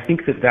 I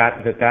think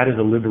that is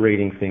a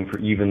liberating thing for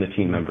even the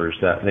team members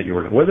that you're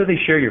working with. Whether they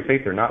share your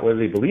faith or not, whether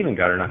they believe in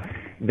God or not,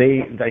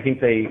 I think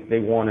they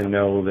want to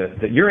know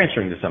that you're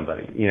answering to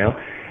somebody,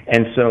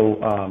 And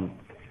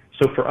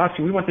so for us,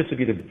 we want this to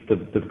be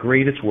the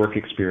greatest work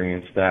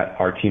experience that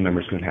our team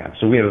members can have.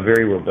 So we have a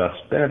very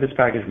robust benefits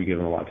package. We give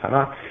them a lot of time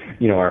off.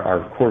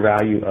 Our core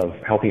value of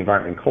healthy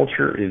environment and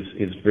culture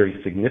is very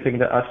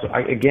significant to us. So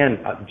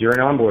during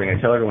onboarding,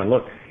 I tell everyone,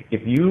 look,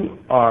 if you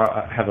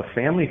have a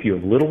family, if you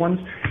have little ones,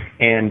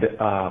 and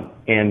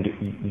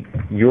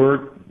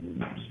your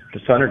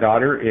son or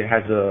daughter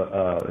has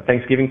a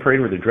Thanksgiving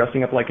parade where they're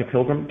dressing up like a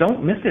pilgrim,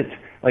 don't miss it.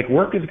 Like,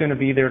 work is going to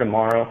be there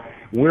tomorrow.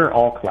 We're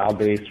all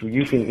cloud-based.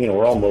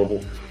 We're all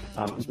mobile.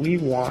 We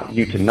want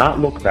you to not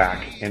look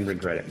back and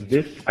regret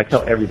it. I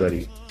tell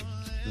everybody,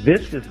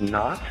 this is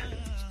not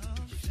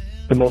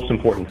the most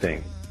important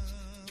thing.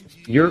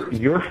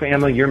 Your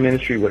family, your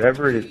ministry,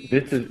 whatever it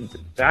is,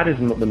 that is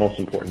the most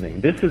important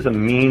thing. This is a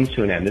means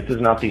to an end. This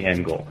is not the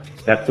end goal.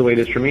 That's the way it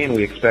is for me, and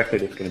we expect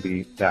that it's going to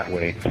be that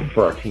way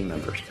for our team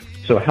members.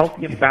 So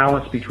healthy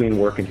balance between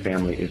work and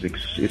family is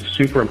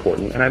super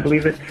important, and I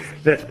believe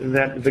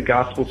that the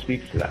gospel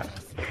speaks to that.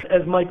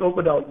 As Mike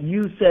Opedal,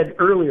 you said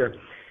earlier,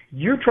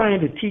 you're trying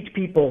to teach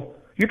people,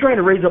 you're trying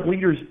to raise up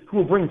leaders who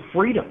will bring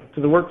freedom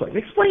to the workplace.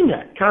 Explain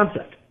that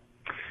concept.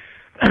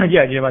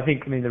 Yeah, Jim, I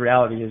think, the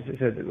reality is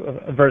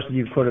a verse that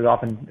you've quoted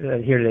often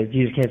here today.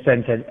 Jesus came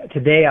and said,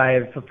 "Today I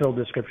have fulfilled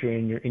this scripture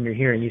in your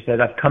hearing." He said,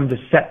 "I've come to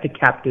set the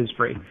captives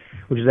free,"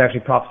 which is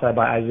actually prophesied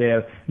by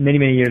Isaiah many,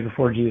 many years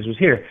before Jesus was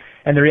here.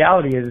 And the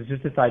reality is, it's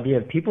just this idea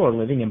of people are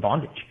living in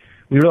bondage.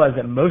 we realize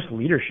that most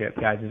leadership,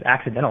 guys, is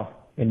accidental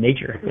in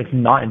nature. It's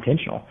not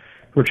intentional.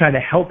 We're trying to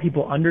help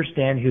people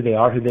understand who they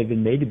are, who they've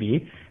been made to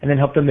be, and then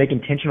help them make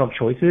intentional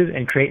choices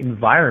and create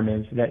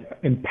environments that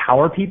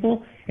empower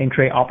people and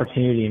create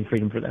opportunity and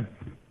freedom for them.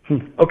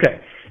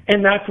 Okay.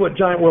 And that's what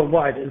Giant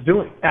Worldwide is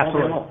doing.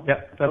 Absolutely.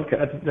 Yep. That's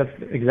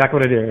exactly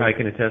what it is. I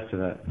can attest to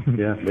that.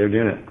 Yeah, they're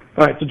doing it.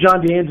 All right. So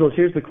John DeAngelis,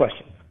 here's the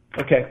question.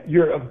 Okay.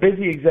 You're a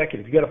busy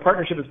executive. You got a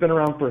partnership that's been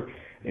around for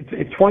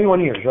it's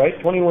 21 years, right?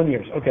 21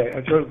 years. Okay.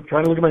 I'm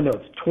trying to look at my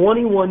notes.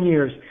 21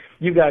 years.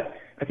 You got.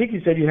 I think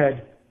you said you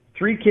had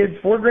 3 kids,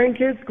 4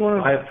 grandkids going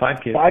on? I have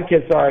 5 kids. 5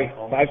 kids, sorry.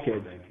 5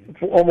 kids.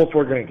 Almost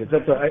 4 grandkids.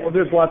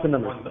 There's lots of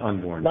numbers.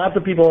 Unborn. Lots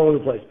of people all over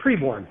the place.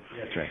 Preborn.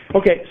 That's right.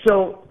 Okay,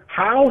 so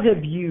how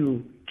have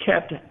you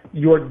kept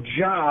your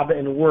job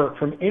and work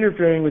from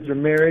interfering with your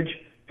marriage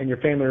and your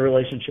family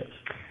relationships?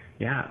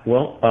 Yeah,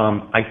 well,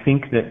 I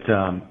think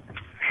that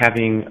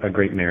having a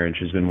great marriage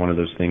has been one of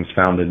those things.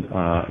 Founded,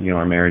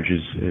 our marriage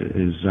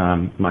is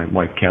my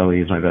wife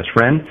Kelly is my best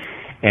friend,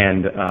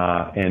 and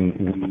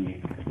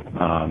we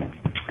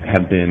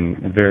have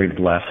been very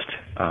blessed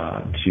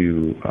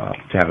to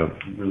have a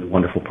really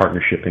wonderful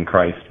partnership in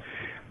Christ.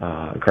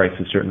 Christ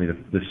is certainly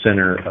the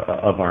center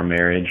of our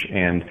marriage,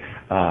 and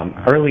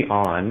early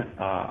on,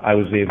 I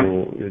was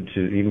able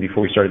to, even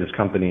before we started this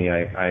company,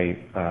 I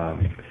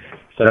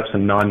set up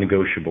some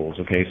non-negotiables.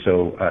 Okay,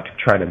 so to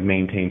try to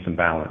maintain some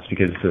balance,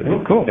 because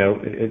cool.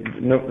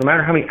 No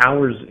matter how many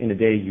hours in a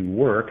day you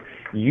work,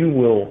 you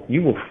will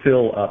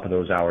fill up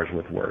those hours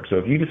with work. So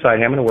if you decide,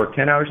 hey, I'm going to work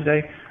 10 hours a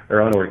day,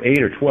 or I'm going to work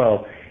 8 or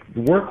 12.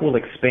 Work will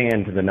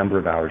expand to the number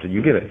of hours that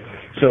you give it.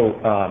 So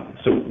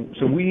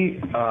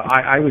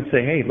I would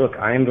say, hey, look,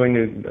 I am going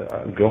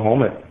to go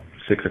home at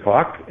 6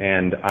 o'clock,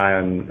 and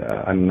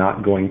I'm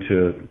not going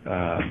to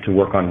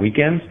work on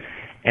weekends,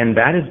 and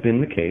that has been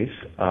the case,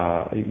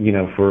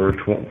 for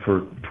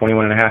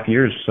 21 and a half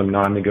years. Some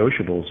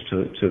non-negotiables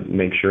to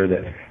make sure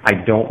that I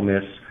don't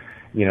miss,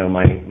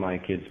 my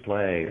kids'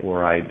 play,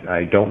 or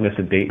I don't miss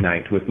a date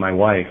night with my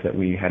wife that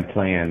we had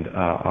planned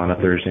on a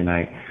Thursday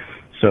night.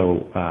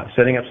 So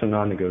setting up some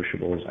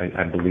non-negotiables,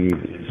 I believe,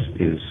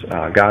 is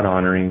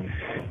God-honoring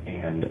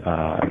and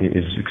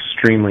is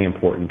extremely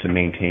important to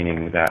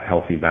maintaining that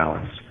healthy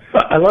balance.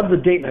 I love the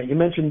date night. You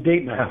mentioned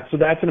date night, so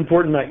that's an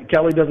important night.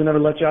 Kelly doesn't ever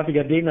let you off. You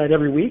got date night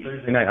every week.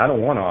 Thursday night, I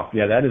don't want off.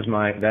 Yeah, that is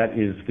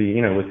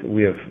the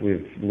we have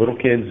little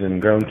kids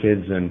and grown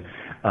kids, and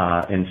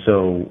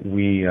so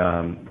we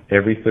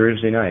every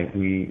Thursday night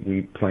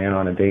we plan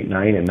on a date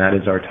night, and that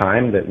is our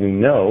time that we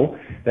know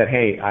that,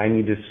 hey, I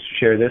need to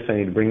share this, I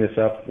need to bring this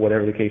up,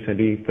 whatever the case may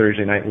be.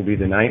 Thursday night will be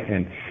the night,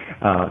 and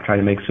try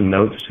to make some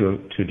notes to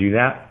do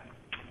that.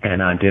 And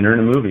dinner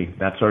and a movie.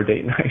 That's our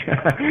date night.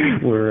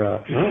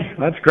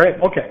 That's great.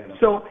 Okay,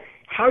 so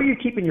how are you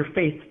keeping your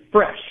faith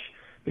fresh?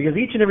 Because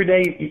each and every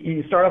day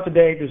you start off the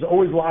day, there's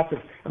always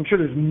I'm sure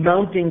there's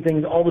mounting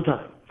things all the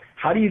time.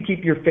 How do you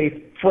keep your faith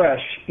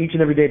fresh each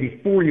and every day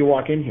before you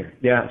walk in here?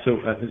 Yeah,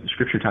 so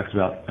Scripture talks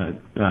about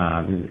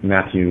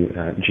Matthew,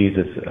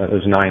 Jesus,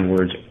 those 9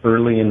 words,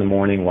 early in the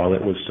morning while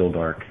it was still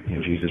dark,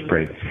 Jesus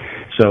prayed.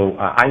 So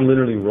I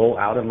literally roll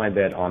out of my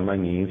bed on my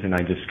knees, and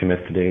I just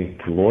commit the day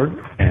to the Lord,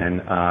 and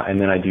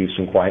then I do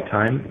some quiet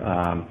time,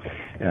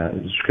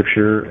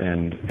 Scripture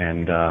and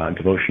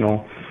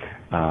devotional.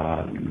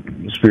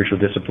 Spiritual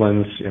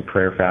disciplines,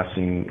 prayer,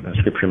 fasting,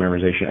 Scripture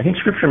memorization. I think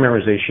Scripture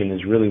memorization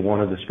is really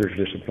one of the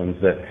spiritual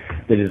disciplines that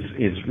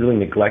is really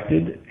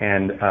neglected,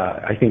 and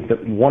I think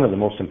that one of the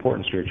most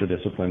important spiritual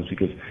disciplines,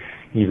 because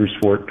Hebrews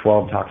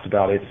 4:12 talks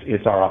about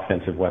it's our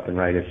offensive weapon,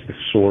 right? It's the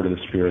sword of the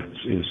Spirit,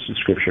 is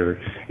Scripture,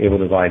 able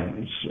to divide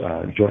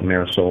joint and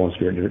marrow, soul and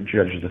spirit,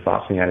 judges the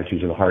thoughts and the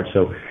attitudes of the heart.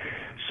 So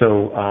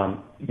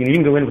you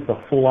can go in with the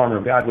full armor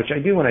of God, which I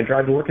do when I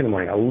drive to work in the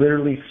morning. I'll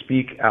literally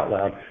speak out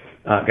loud.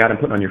 God, I'm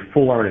putting on your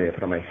full armor today. I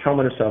put on my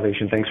helmet of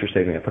salvation. Thanks for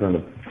saving me. I put on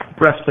the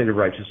breastplate of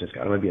righteousness.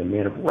 God, I'm going to be a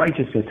man of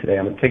righteousness today.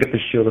 I'm going to take up the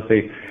shield of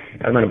faith.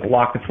 God, I'm going to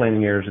block the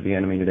flaming arrows of the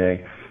enemy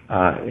today.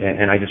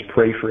 And I just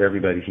pray for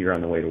everybody here on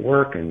the way to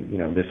work. And,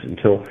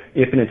 until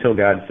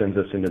God sends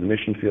us into the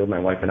mission field, my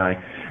wife and I,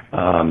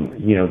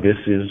 this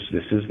is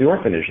the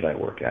orphanage that I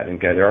work at. And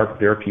God, there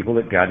are people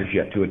that God has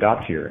yet to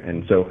adopt here.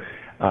 And so,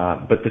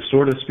 but the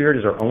sword of the Spirit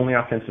is our only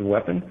offensive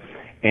weapon.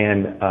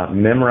 And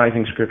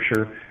memorizing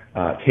Scripture,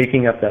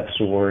 taking up that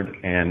sword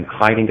and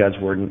hiding God's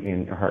word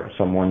in your heart,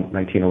 Psalm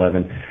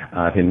 19:11,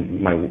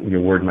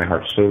 your word in my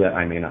heart, so that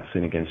I may not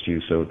sin against you.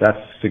 So that's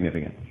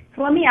significant.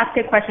 So let me ask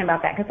you a question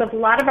about that, because a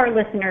lot of our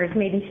listeners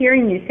may be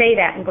hearing you say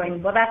that and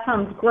going, well, that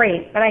sounds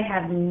great, but I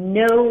have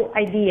no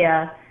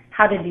idea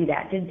how to do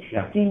that.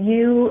 Do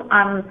you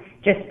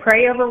just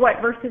pray over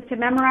what verses to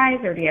memorize,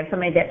 or do you have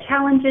somebody that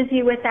challenges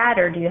you with that,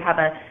 or do you have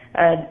a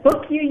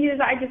book you use?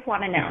 I just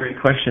want to know. Great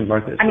question,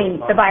 Martha. I mean,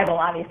 the Bible,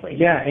 obviously.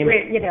 Yeah,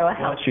 amen. You know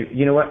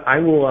what? I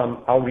will.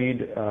 I'll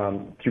read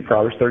through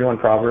Proverbs, 31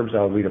 Proverbs.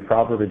 I'll read a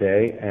proverb a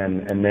day,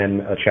 and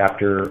then a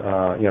chapter.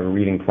 A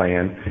reading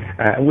plan,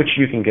 which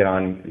you can get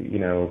on,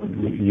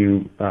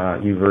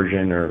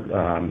 YouVersion or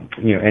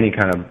any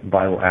kind of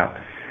Bible app.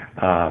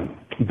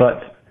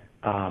 But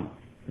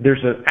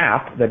there's an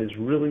app that is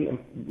really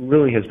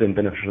has been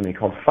beneficial to me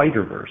called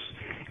Fighterverse.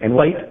 And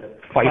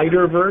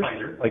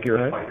Fighterverse? Like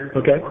you're a fighter.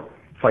 Okay.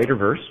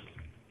 Fighterverse.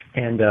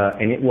 And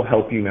it will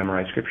help you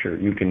memorize scripture.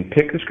 You can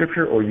pick the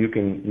scripture, or you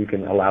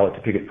can allow it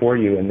to pick it for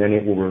you, and then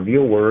it will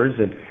reveal words.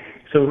 And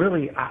so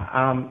really,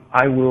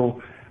 I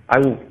will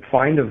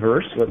find a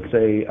verse, let's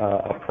say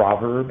a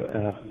proverb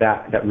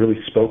that really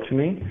spoke to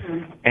me,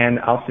 and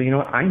I'll say,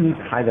 I need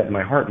to hide that in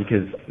my heart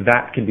because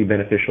that can be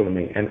beneficial to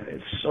me. And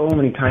so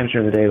many times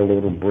during the day, the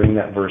Lord will bring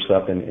that verse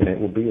up, and it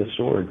will be a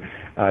sword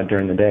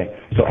during the day.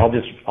 So I'll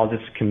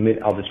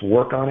just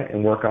work on it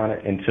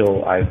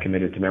until I've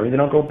committed to memory.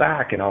 Then I'll go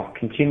back and I'll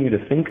continue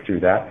to think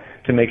through that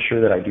to make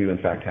sure that I do in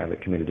fact have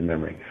it committed to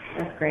memory.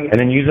 That's great. And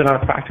then use it on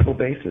a practical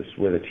basis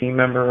with a team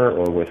member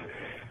or with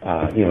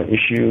an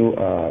issue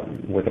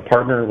with a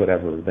partner,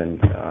 whatever, then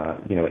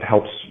it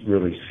helps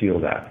really seal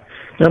that.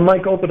 Now,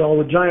 Mike Opedal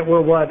with Giant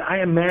Worldwide,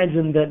 I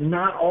imagine that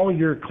not all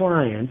your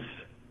clients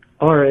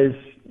are as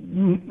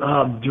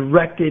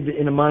directed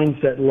in a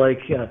mindset like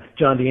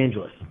John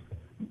DeAngelis.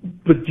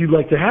 But you'd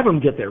like to have them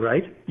get there,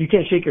 right? You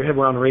can't shake your head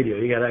around the radio.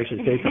 You got to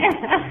actually say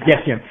something. Yes,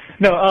 Jim.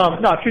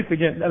 No, truthfully,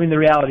 Jim, I mean, the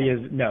reality is,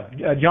 no.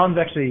 John's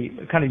actually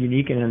kind of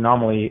unique and an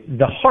anomaly.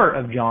 The heart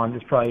of John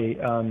is probably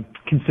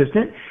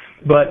consistent,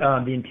 but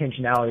the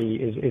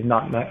intentionality is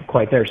not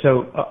quite there.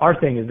 So our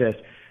thing is this.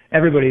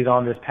 Everybody's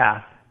on this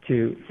path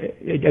to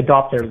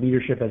adopt their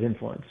leadership as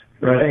influence,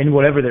 right, in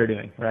whatever they're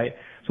doing, right?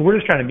 So we're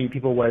just trying to meet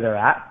people where they're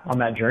at on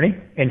that journey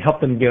and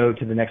help them go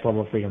to the next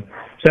level of freedom.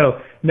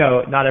 So,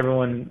 no, not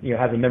everyone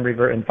has a memory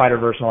and fighter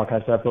verse and all that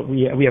kind of stuff, but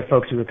we have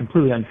folks who are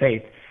completely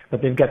unfaith,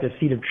 but they've got this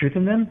seed of truth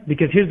in them.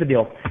 Because here's the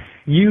deal.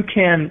 You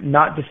can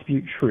not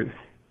dispute truth.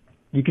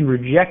 You can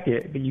reject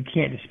it, but you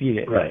can't dispute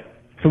it. Right.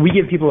 So we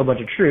give people a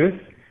bunch of truth,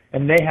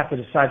 and they have to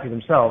decide for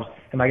themselves,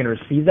 am I going to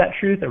receive that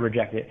truth or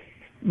reject it?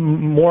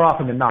 More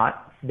often than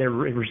not, they're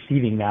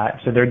receiving that,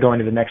 so they're going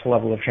to the next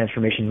level of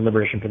transformation and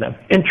liberation for them.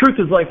 And truth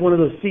is like one of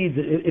those seeds.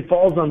 It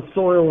falls on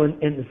soil,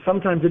 and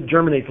sometimes it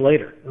germinates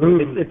later.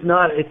 It's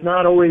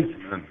not always.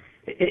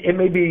 It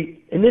may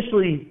be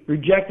initially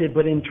rejected,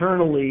 but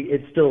internally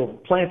it still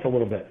plants a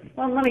little bit.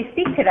 Well, let me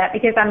speak to that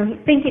because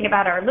I'm thinking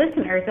about our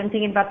listeners. I'm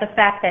thinking about the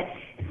fact that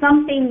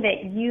something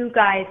that you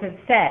guys have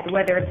said,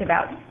 whether it's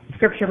about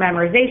scripture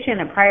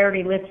memorization, a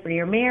priority list for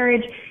your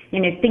marriage,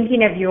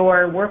 thinking of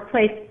your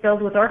workplace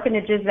filled with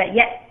orphanages that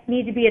yet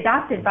need to be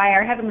adopted by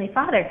our Heavenly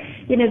Father.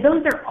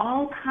 Those are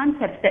all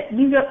concepts that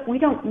we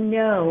don't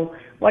know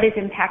what is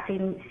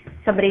impacting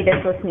somebody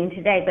that's listening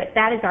today, but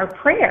that is our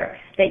prayer,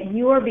 that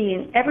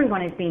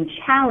everyone is being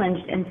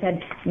challenged and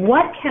said,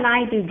 what can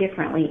I do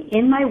differently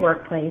in my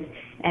workplace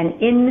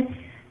and in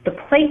the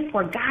place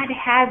where God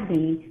has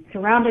me,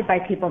 surrounded by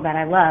people that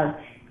I love,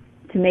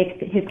 to make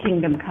His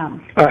kingdom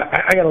come. All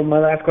right, I got my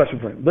last question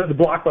for you, the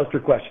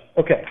blockbuster question.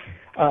 Okay,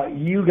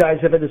 you guys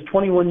have had this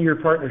 21-year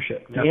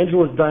partnership, Yep.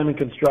 DeAngelis Diamond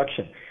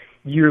Construction.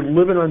 You're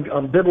living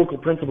on biblical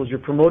principles. You're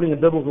promoting a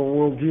biblical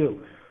worldview.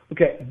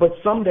 Okay, but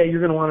someday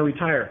you're going to want to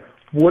retire.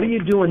 What are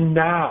you doing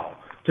now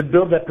to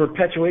build that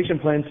perpetuation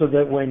plan so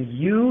that when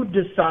you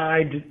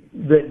decide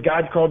that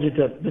God called you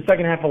to the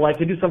second half of life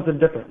to do something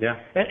different? Yeah.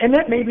 And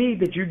that may be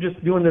that you're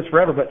just doing this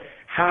forever, but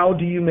how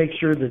do you make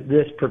sure that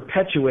this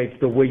perpetuates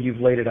the way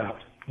you've laid it out?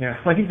 Yeah,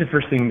 well, I think the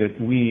first thing that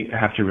we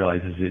have to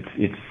realize is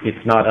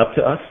it's not up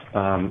to us.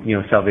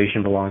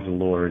 Salvation belongs to the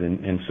Lord,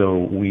 and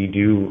so we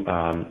do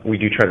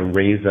try to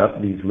raise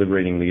up these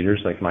liberating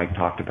leaders, like Mike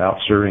talked about,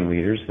 serving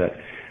leaders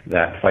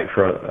that fight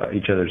for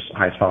each other's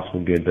highest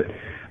possible good. But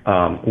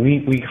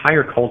we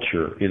hire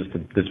culture is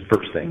the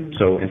first thing.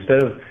 So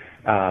instead of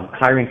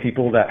hiring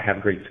people that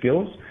have great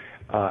skills,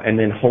 and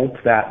then hope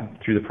that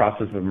through the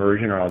process of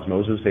immersion or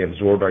osmosis they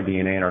absorb our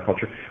DNA and our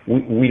culture,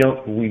 we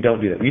don't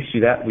do that. We used to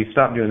do that. We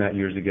stopped doing that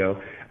years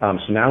ago.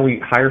 So now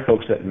we hire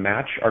folks that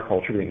match our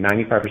culture. We think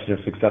 95% of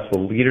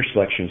successful leader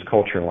selection is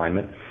culture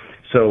alignment.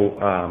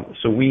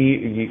 So we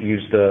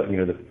use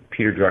the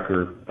Peter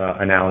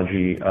Drucker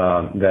analogy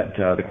that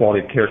the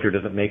quality of character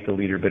doesn't make the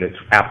leader, but its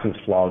absence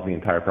flaws the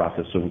entire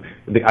process. So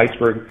the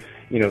iceberg,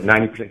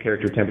 90%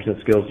 character,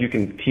 10% skills. You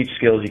can teach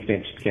skills, you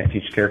can't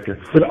teach character.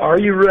 But are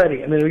you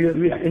ready? I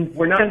mean,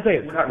 we're not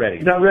ready.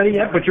 You're not ready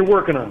yet, but you're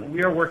working on it.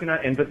 We are working on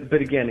it,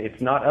 but again,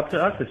 it's not up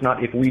to us. It's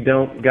not if we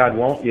don't, God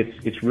won't.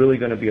 It's really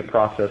going to be a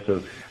process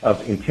of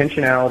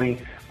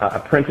intentionality,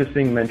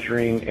 apprenticing,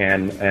 mentoring,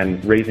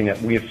 and raising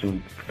up. We have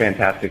some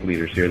fantastic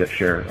leaders here that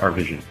share our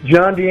vision.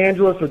 John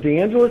DeAngelis with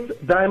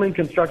DeAngelis Diamond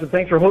Construction.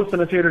 Thanks for hosting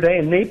us here today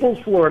in Naples,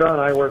 Florida,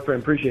 and I work for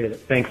him. Appreciate it.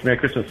 Thanks. Merry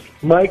Christmas.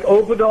 Mike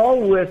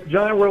Opedal with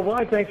Giant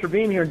Worldwide. Thanks for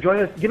being here and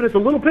joining us, giving us a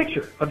little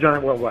picture of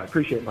Giant Worldwide.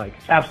 Appreciate it, Mike.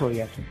 Absolutely,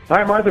 yes. All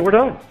right, Martha, we're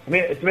done. I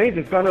mean, it's amazing.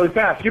 It's gone really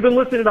fast. You've been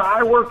listening to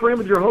I Work for Him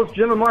with your hosts,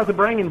 Jim and Martha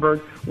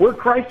Brangenberg. We're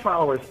Christ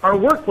followers. Our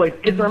workplace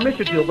is our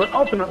mission field, but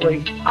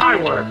ultimately,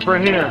 I work for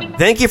Him.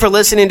 Thank you for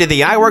listening to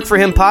the I Work For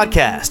Him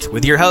podcast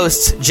with your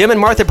hosts, Jim and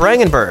Martha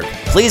Brangenberg.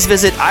 Please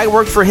visit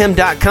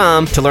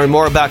iworkforhim.com to learn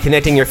more about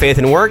connecting your faith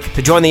and work,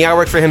 to join the I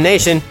Work For Him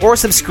Nation, or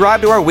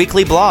subscribe to our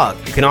weekly blog.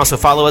 You can also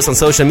follow us on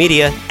social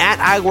media at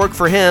I Work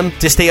For Him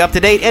to stay up to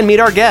date and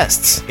meet our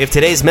guests. If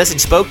today's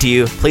message spoke to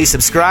you, please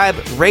subscribe,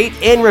 rate,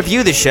 and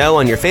review the show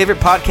on your favorite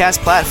podcast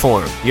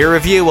platform. Your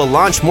review will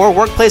launch more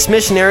workplace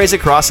missionaries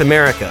across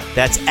America.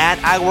 That's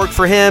at I Work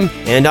For Him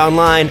and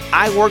online,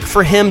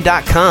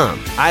 iworkforhim.com.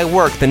 I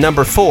work the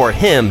number 4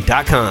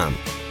 him.com.